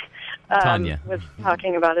Fitzpatrick was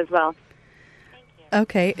talking about as well.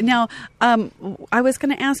 Okay. Now, I was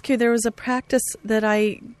going to ask you, there was a practice that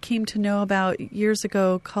I came to know about years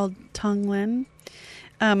ago called Tonglen.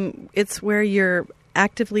 It's where you're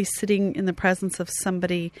actively sitting in the presence of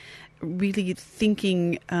somebody, really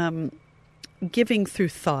thinking, giving through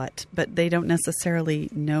thought, but they don't necessarily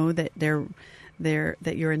know that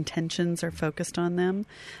that your intentions are focused on them.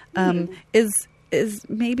 Is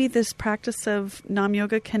maybe this practice of Naam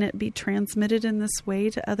yoga, can it be transmitted in this way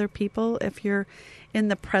to other people? If you're in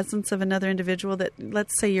the presence of another individual, that,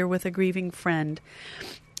 let's say you're with a grieving friend,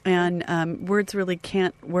 and words really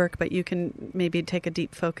can't work, but you can maybe take a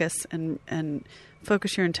deep focus and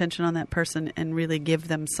focus your intention on that person and really give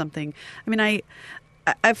them something. I mean,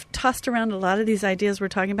 I've tossed around a lot of these ideas we're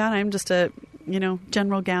talking about. I'm just a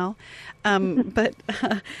general gal, but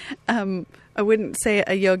I wouldn't say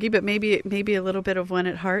a yogi, but maybe a little bit of one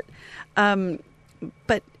at heart.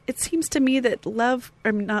 But it seems to me that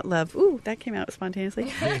not love. Ooh, that came out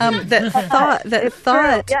spontaneously. That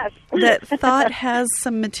thought has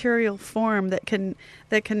some material form that can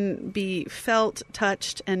be felt,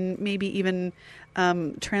 touched, and maybe even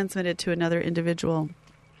transmitted to another individual.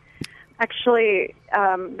 Actually,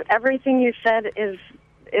 everything you said is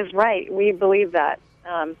right. We believe that,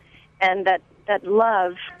 and that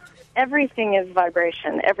love, everything is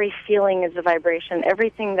vibration. Every feeling is a vibration.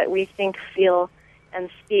 Everything that we think, feel,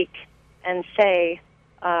 and speak and say,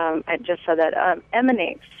 I just said that,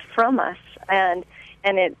 emanates from us, and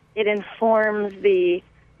it informs the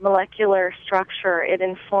molecular structure. It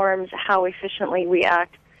informs how efficiently we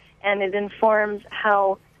act, and it informs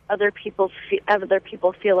how other people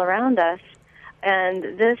feel around us. And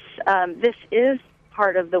this is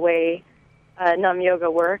part of the way Naam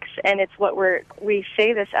Yoga works, and it's what we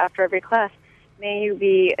say this after every class. May you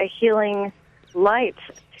be a healing light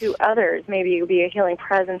to others. Maybe you be a healing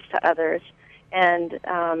presence to others, and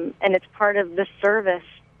it's part of the service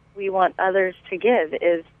we want others to give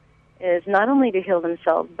is not only to heal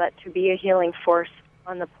themselves, but to be a healing force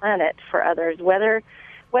on the planet for others. Whether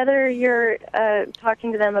you're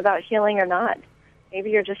talking to them about healing or not,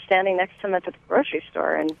 maybe you're just standing next to them at the grocery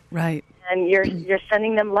store, and right, and you're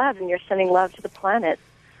sending them love, and you're sending love to the planet.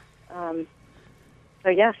 So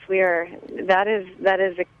yes, we are. That is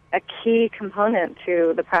a key component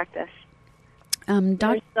to the practice.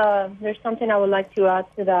 There's something I would like to add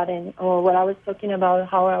to that, and what I was talking about,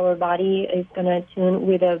 how our body is going to tune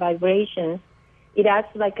with the vibrations. It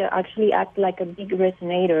actually acts like a big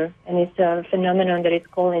resonator, and it's a phenomenon that is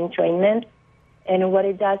called entrainment. And what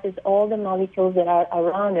it does is all the molecules that are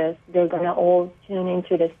around us, they're going to all tune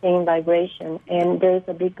into the same vibration, and there's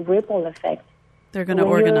a big ripple effect. They're going to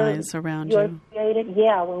organize around you. When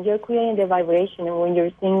you're creating the vibration, and when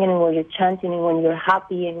you're singing, and when you're chanting, and when you're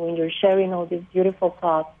happy, and when you're sharing all these beautiful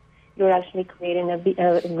thoughts, you're actually creating a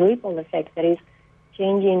ripple effect that is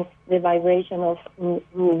changing the vibration of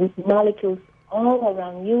molecules all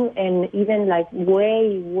around you, and even like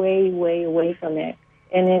way, way, way away from it.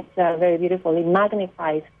 And it's very beautiful. It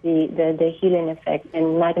magnifies the healing effect,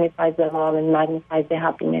 and magnifies the love, and magnifies the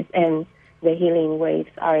happiness, and the healing waves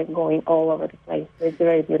are going all over the place. It's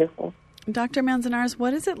very beautiful. Dr. Manzanares,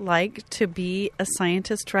 what is it like to be a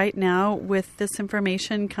scientist right now with this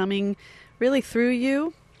information coming really through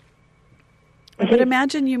you? I would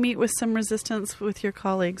imagine you meet with some resistance with your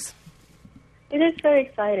colleagues. It is very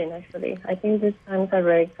exciting, actually. I think these times are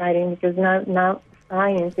very exciting because now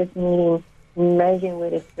science is merging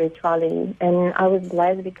with spirituality. And I was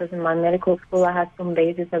blessed because in my medical school I had some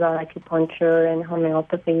basis about acupuncture and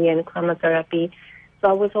homeopathy and chromotherapy. So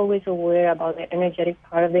I was always aware about the energetic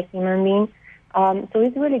part of the human being. So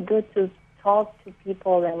it's really good to talk to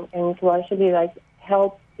people and to actually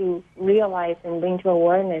help to realize and bring to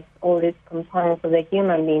awareness all these components of the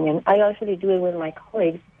human being. And I actually do it with my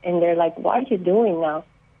colleagues, and they're like, what are you doing now?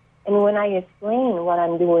 And when I explain what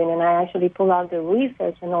I'm doing, and I actually pull out the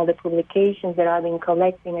research and all the publications that I've been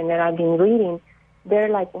collecting and that I've been reading, they're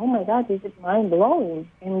like, oh my God, this is mind-blowing.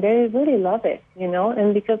 And they really love it,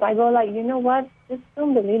 And because I go you know what, just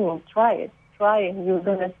don't believe me, try it, you're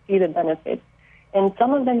going to see the benefits. And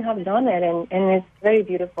some of them have done it, and it's very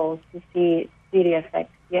beautiful to see the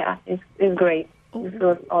effect. Yeah, it's great.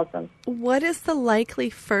 It's awesome. What is the likely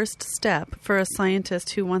first step for a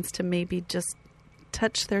scientist who wants to maybe just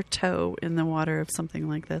touch their toe in the water of something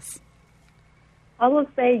like this? I would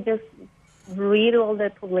say just read all the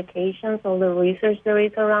publications, all the research there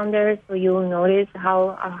is around there, so you'll notice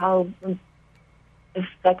how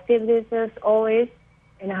effective this is always,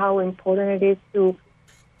 and how important it is to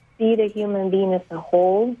see the human being as a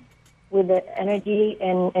whole with the energy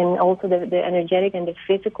and also the energetic and the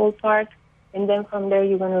physical part. And then from there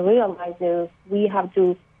you're going to realize that we have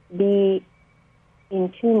to be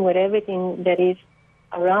in tune with everything that is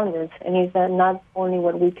around us. And it's not only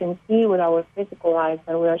what we can see with our physical eyes,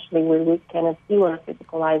 but we cannot see with our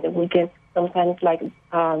physical eyes, that we can sometimes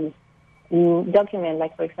document,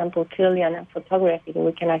 for example, clearly on photography, that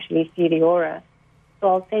we can actually see the aura. So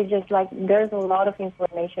I'll say just there's a lot of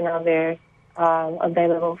information out there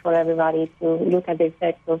available for everybody to look at the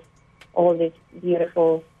effects of all these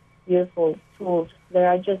beautiful tools that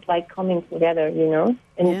are just coming together,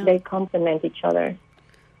 and they complement each other.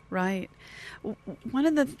 Right. One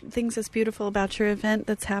of the things that's beautiful about your event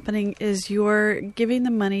that's happening is you're giving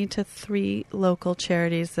the money to 3 local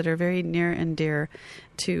charities that are very near and dear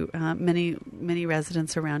to many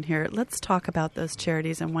residents around here. Let's talk about those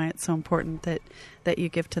charities and why it's so important that you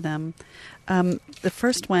give to them. The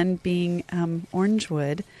first one being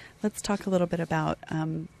Orangewood. Let's talk a little bit about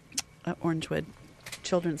Orangewood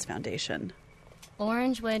Children's Foundation.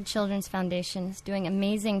 Orangewood Children's Foundation is doing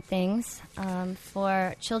amazing things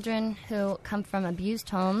for children who come from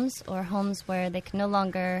abused homes or homes where they can no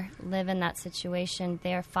longer live in that situation.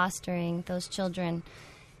 They are fostering those children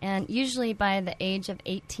And usually by the age of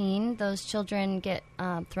 18, those children get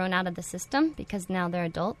thrown out of the system because now they're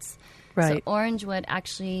adults. Right. So Orangewood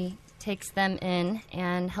actually takes them in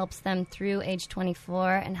and helps them through age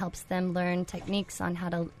 24 and helps them learn techniques on how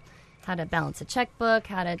to balance a checkbook,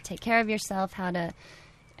 how to take care of yourself, how to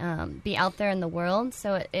be out there in the world.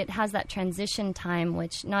 So it has that transition time,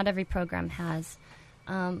 which not every program has.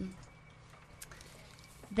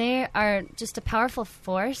 They are just a powerful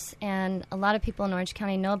force, and a lot of people in Orange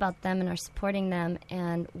County know about them and are supporting them,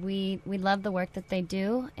 and we love the work that they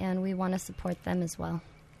do, and we want to support them as well.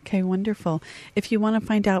 Okay, wonderful. If you want to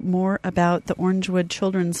find out more about the Orangewood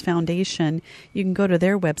Children's Foundation, you can go to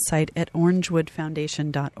their website at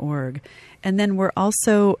orangewoodfoundation.org. And then we're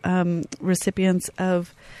also recipients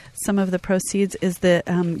of some of the proceeds is the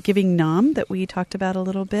Giving Naam that we talked about a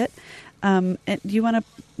little bit. And do you want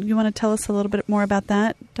to tell us a little bit more about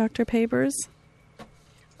that, Dr. Pabers?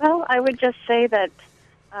 Well, I would just say that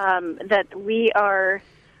that we're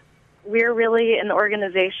really an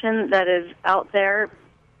organization that is out there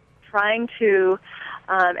trying to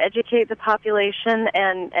educate the population,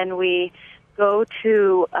 and we go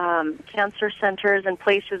to cancer centers and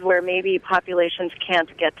places where maybe populations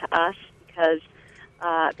can't get to us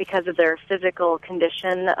because of their physical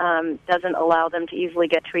condition doesn't allow them to easily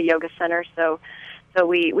get to a yoga center. So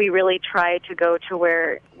we really try to go to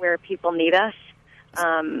where people need us.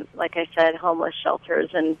 Like I said, homeless shelters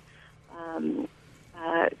and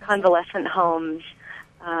convalescent homes.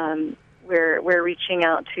 We're reaching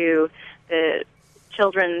out to the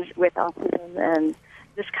children with autism, and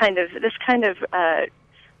this kind of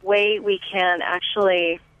way we can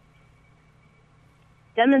actually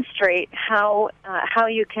demonstrate how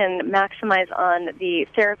you can maximize on the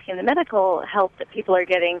therapy and the medical help that people are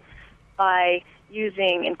getting by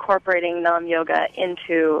incorporating Naam yoga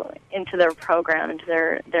into their program, into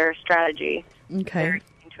their strategy. Okay.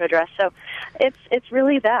 To address. So it's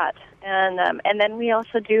really that. And then we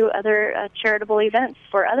also do other charitable events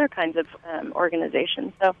for other kinds of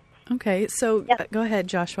organizations. So okay, so yeah. Go ahead,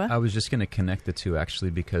 Joshua. I was just going to connect the two,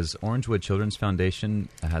 actually, because Orangewood Children's Foundation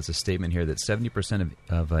has a statement here that 70%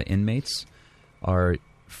 of inmates are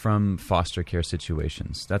from foster care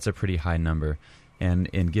situations. That's a pretty high number. And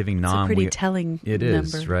in Giving Naam, it's a pretty telling it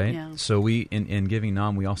number. Is, right? Yeah. So we, in Giving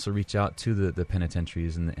Naam, we also reach out to the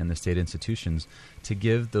penitentiaries and the state institutions to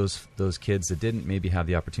give those kids that didn't maybe have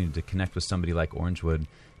the opportunity to connect with somebody like Orangewood,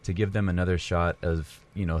 to give them another shot of,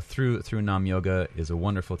 through Naam yoga is a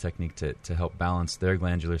wonderful technique to help balance their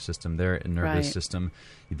glandular system, their nervous system,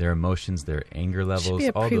 their emotions, their anger levels,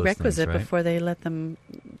 should be a all prerequisite those things, right? before they let them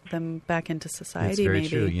back into society. It's very maybe,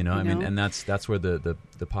 true, I mean, and that's where the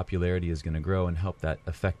popularity is going to grow and help that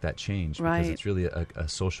affect that change, because it's really a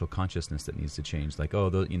social consciousness that needs to change. Like,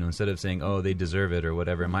 instead of saying, they deserve it or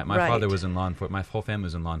whatever. My father was in law enforcement. My whole family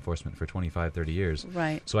was in law enforcement for 25, 30 years.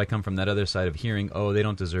 Right. So I come from that other side of hearing, they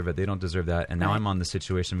don't deserve it, they don't deserve that, and now I'm on the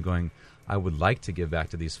situation of going, I would like to give back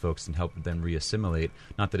to these folks and help them reassimilate.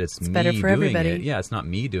 Not that it's me better for doing everybody. it. Yeah, it's not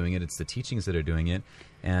me doing it. It's the teachings that are doing it,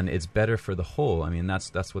 and it's better for the whole. I mean,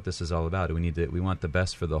 that's what this is all about. We want the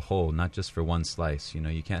best for the whole, not just for one slice.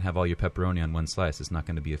 You can't have all your pepperoni on one slice. It's not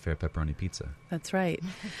going to be a fair pepperoni pizza. That's right.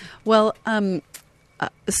 Well,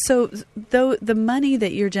 so though the money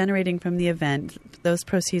that you're generating from the event, those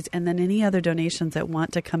proceeds, and then any other donations that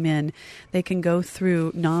want to come in, they can go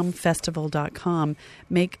through naamfestival.com,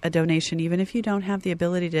 make a donation, even if you don't have the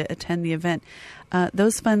ability to attend the event.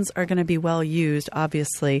 Those funds are going to be well used,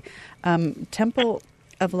 obviously. Temple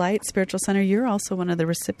of Light Spiritual Center, you're also one of the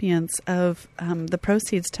recipients of the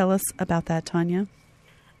proceeds. Tell us about that, Tanya.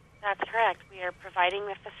 That's correct. We are providing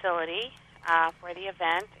the facility for the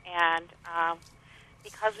event, and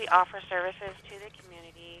because we offer services to the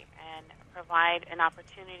community and provide an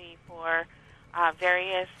opportunity for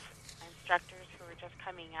various instructors who are just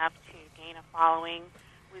coming up to gain a following,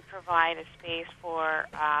 we provide a space for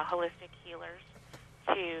holistic healers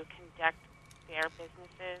to conduct their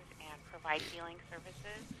businesses and provide healing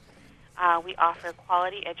services. We offer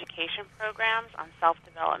quality education programs on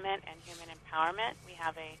self-development and human empowerment. We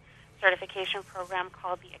have a certification program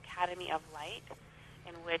called the Academy of Light,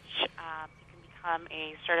 in which you can become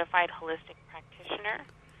a certified holistic practitioner.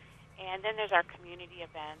 And then there's our community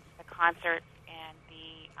events, the concerts,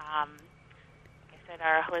 and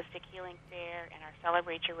our holistic healing fair and our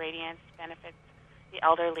Celebrate Your Radiance benefits the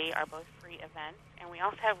elderly are both free events. And we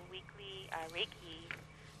also have weekly Reiki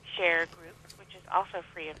share groups, which is also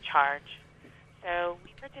free of charge. So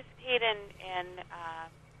we participate in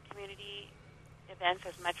community events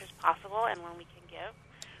as much as possible and when we can give.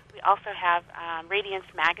 We also have Radiance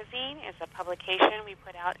Magazine is a publication we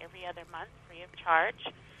put out every other month free of charge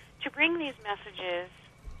to bring these messages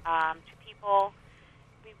to people.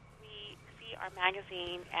 We see our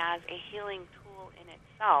magazine as a healing tool in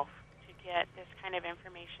itself to get this kind of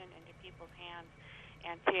information into people's hands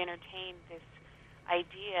and to entertain this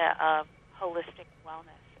idea of holistic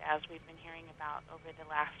wellness, as we've been hearing about over the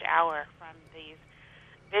last hour from these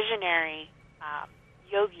visionary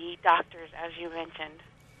yogi doctors, as you mentioned.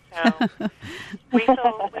 So we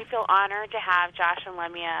feel honored to have Josh and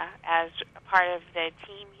Lemia as a part of the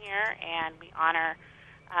team here, and we honor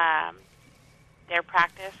their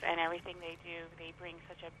practice and everything they do. They bring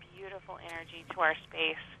such a beautiful energy to our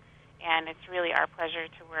space, and it's really our pleasure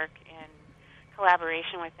to work in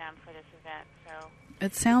collaboration with them for this event. So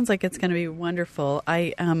it sounds like it's going to be wonderful.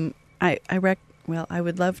 I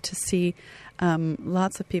would love to see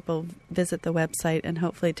lots of people visit the website and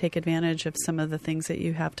hopefully take advantage of some of the things that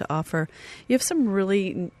you have to offer. You have some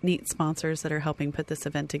really neat sponsors that are helping put this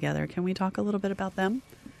event together. Can we talk a little bit about them?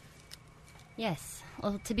 Yes.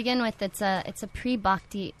 Well, to begin with, it's a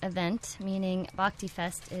pre-Bhakti event, meaning Bhakti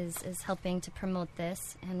Fest is helping to promote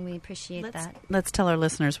this, and we appreciate that. Let's tell our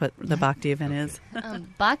listeners what the Bhakti event is.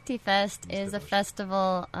 Bhakti Fest is a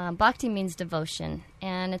festival. Bhakti means devotion,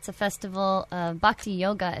 and it's a festival of Bhakti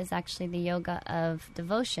Yoga is actually the yoga of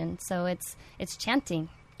devotion. So it's chanting,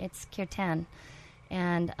 it's kirtan.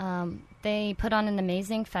 And they put on an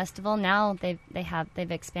amazing festival. Now they've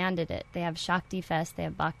expanded it. They have Shakti Fest, they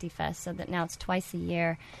have Bhakti Fest, so that now it's twice a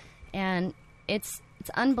year, and it's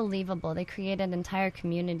unbelievable. They created an entire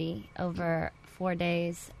community over 4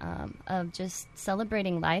 days of just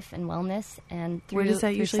celebrating life and wellness. And through, where does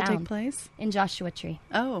that through usually sound. take place? In Joshua Tree.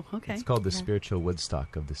 Oh, okay. It's called the spiritual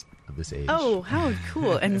Woodstock of this age. Oh, how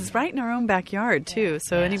cool! And it's right in our own backyard too.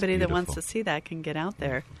 So anybody that wants to beautiful. see that can get out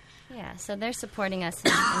there. Yeah, so they're supporting us,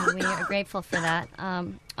 and we are grateful for that.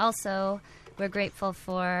 Also, we're grateful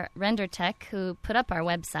for Render Tech, who put up our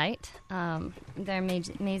website. They're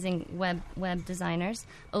amazing web designers.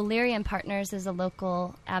 O'Leary and Partners is a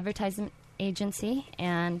local advertising agency,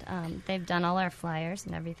 and they've done all our flyers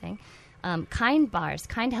and everything. Kind Bars,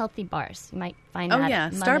 Kind Healthy Bars. You might find that. Oh yeah,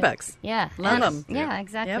 Starbucks. Yeah, love them. Yeah,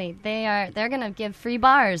 exactly. Yep. They're going to give free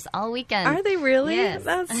bars all weekend. Are they really? Yes.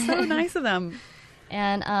 That's so nice of them.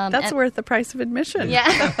 And that's worth the price of admission.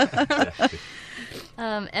 Yeah.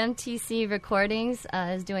 MTC Recordings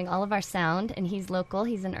is doing all of our sound, and he's local.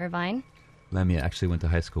 He's in Irvine. Lemia actually went to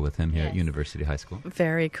high school with him here at University High School.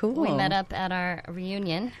 Very cool. We met up at our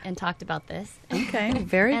reunion and talked about this. Okay,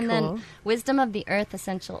 very and cool. And then Wisdom of the Earth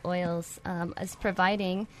Essential Oils is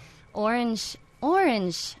providing orange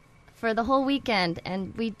for the whole weekend,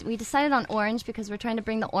 and we decided on orange because we're trying to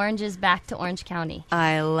bring the oranges back to Orange County.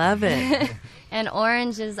 I love it. And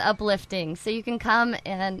orange is uplifting, so you can come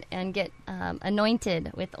and get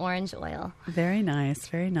anointed with orange oil. Very nice,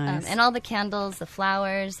 very nice. And all the candles, the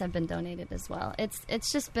flowers have been donated as well.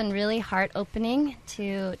 It's just been really heart opening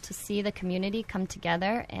to see the community come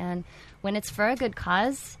together, and when it's for a good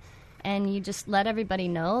cause, and you just let everybody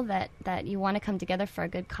know that you want to come together for a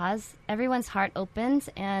good cause, everyone's heart opens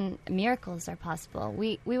and miracles are possible.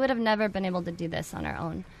 We would have never been able to do this on our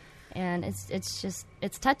own. And it's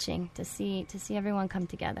touching to see everyone come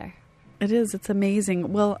together. It is. It's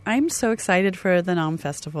amazing. Well, I'm so excited for the Naam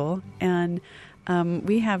Festival, and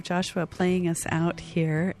we have Joshua playing us out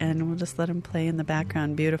here, and we'll just let him play in the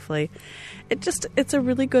background beautifully. It's a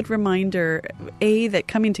really good reminder, that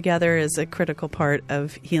coming together is a critical part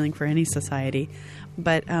of healing for any society,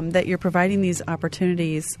 but that you're providing these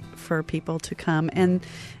opportunities for people to come.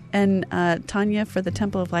 And Tanya, for the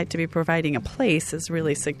Temple of Light to be providing a place is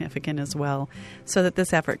really significant as well, so that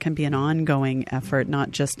this effort can be an ongoing effort,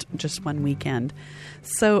 not just one weekend.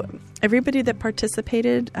 So everybody that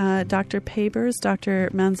participated, Dr. Pabers, Dr.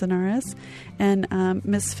 Manzanares, and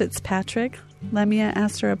Ms. Fitzpatrick, Lemia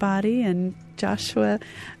Astarabadi, and Joshua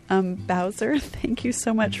Bowser, thank you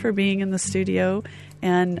so much for being in the studio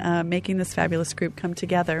and making this fabulous group come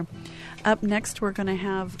together. Up next, we're going to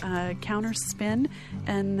have Counter Spin,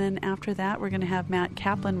 and then after that, we're going to have Matt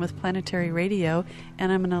Kaplan with Planetary Radio,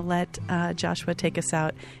 and I'm going to let Joshua take us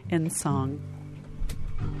out in song.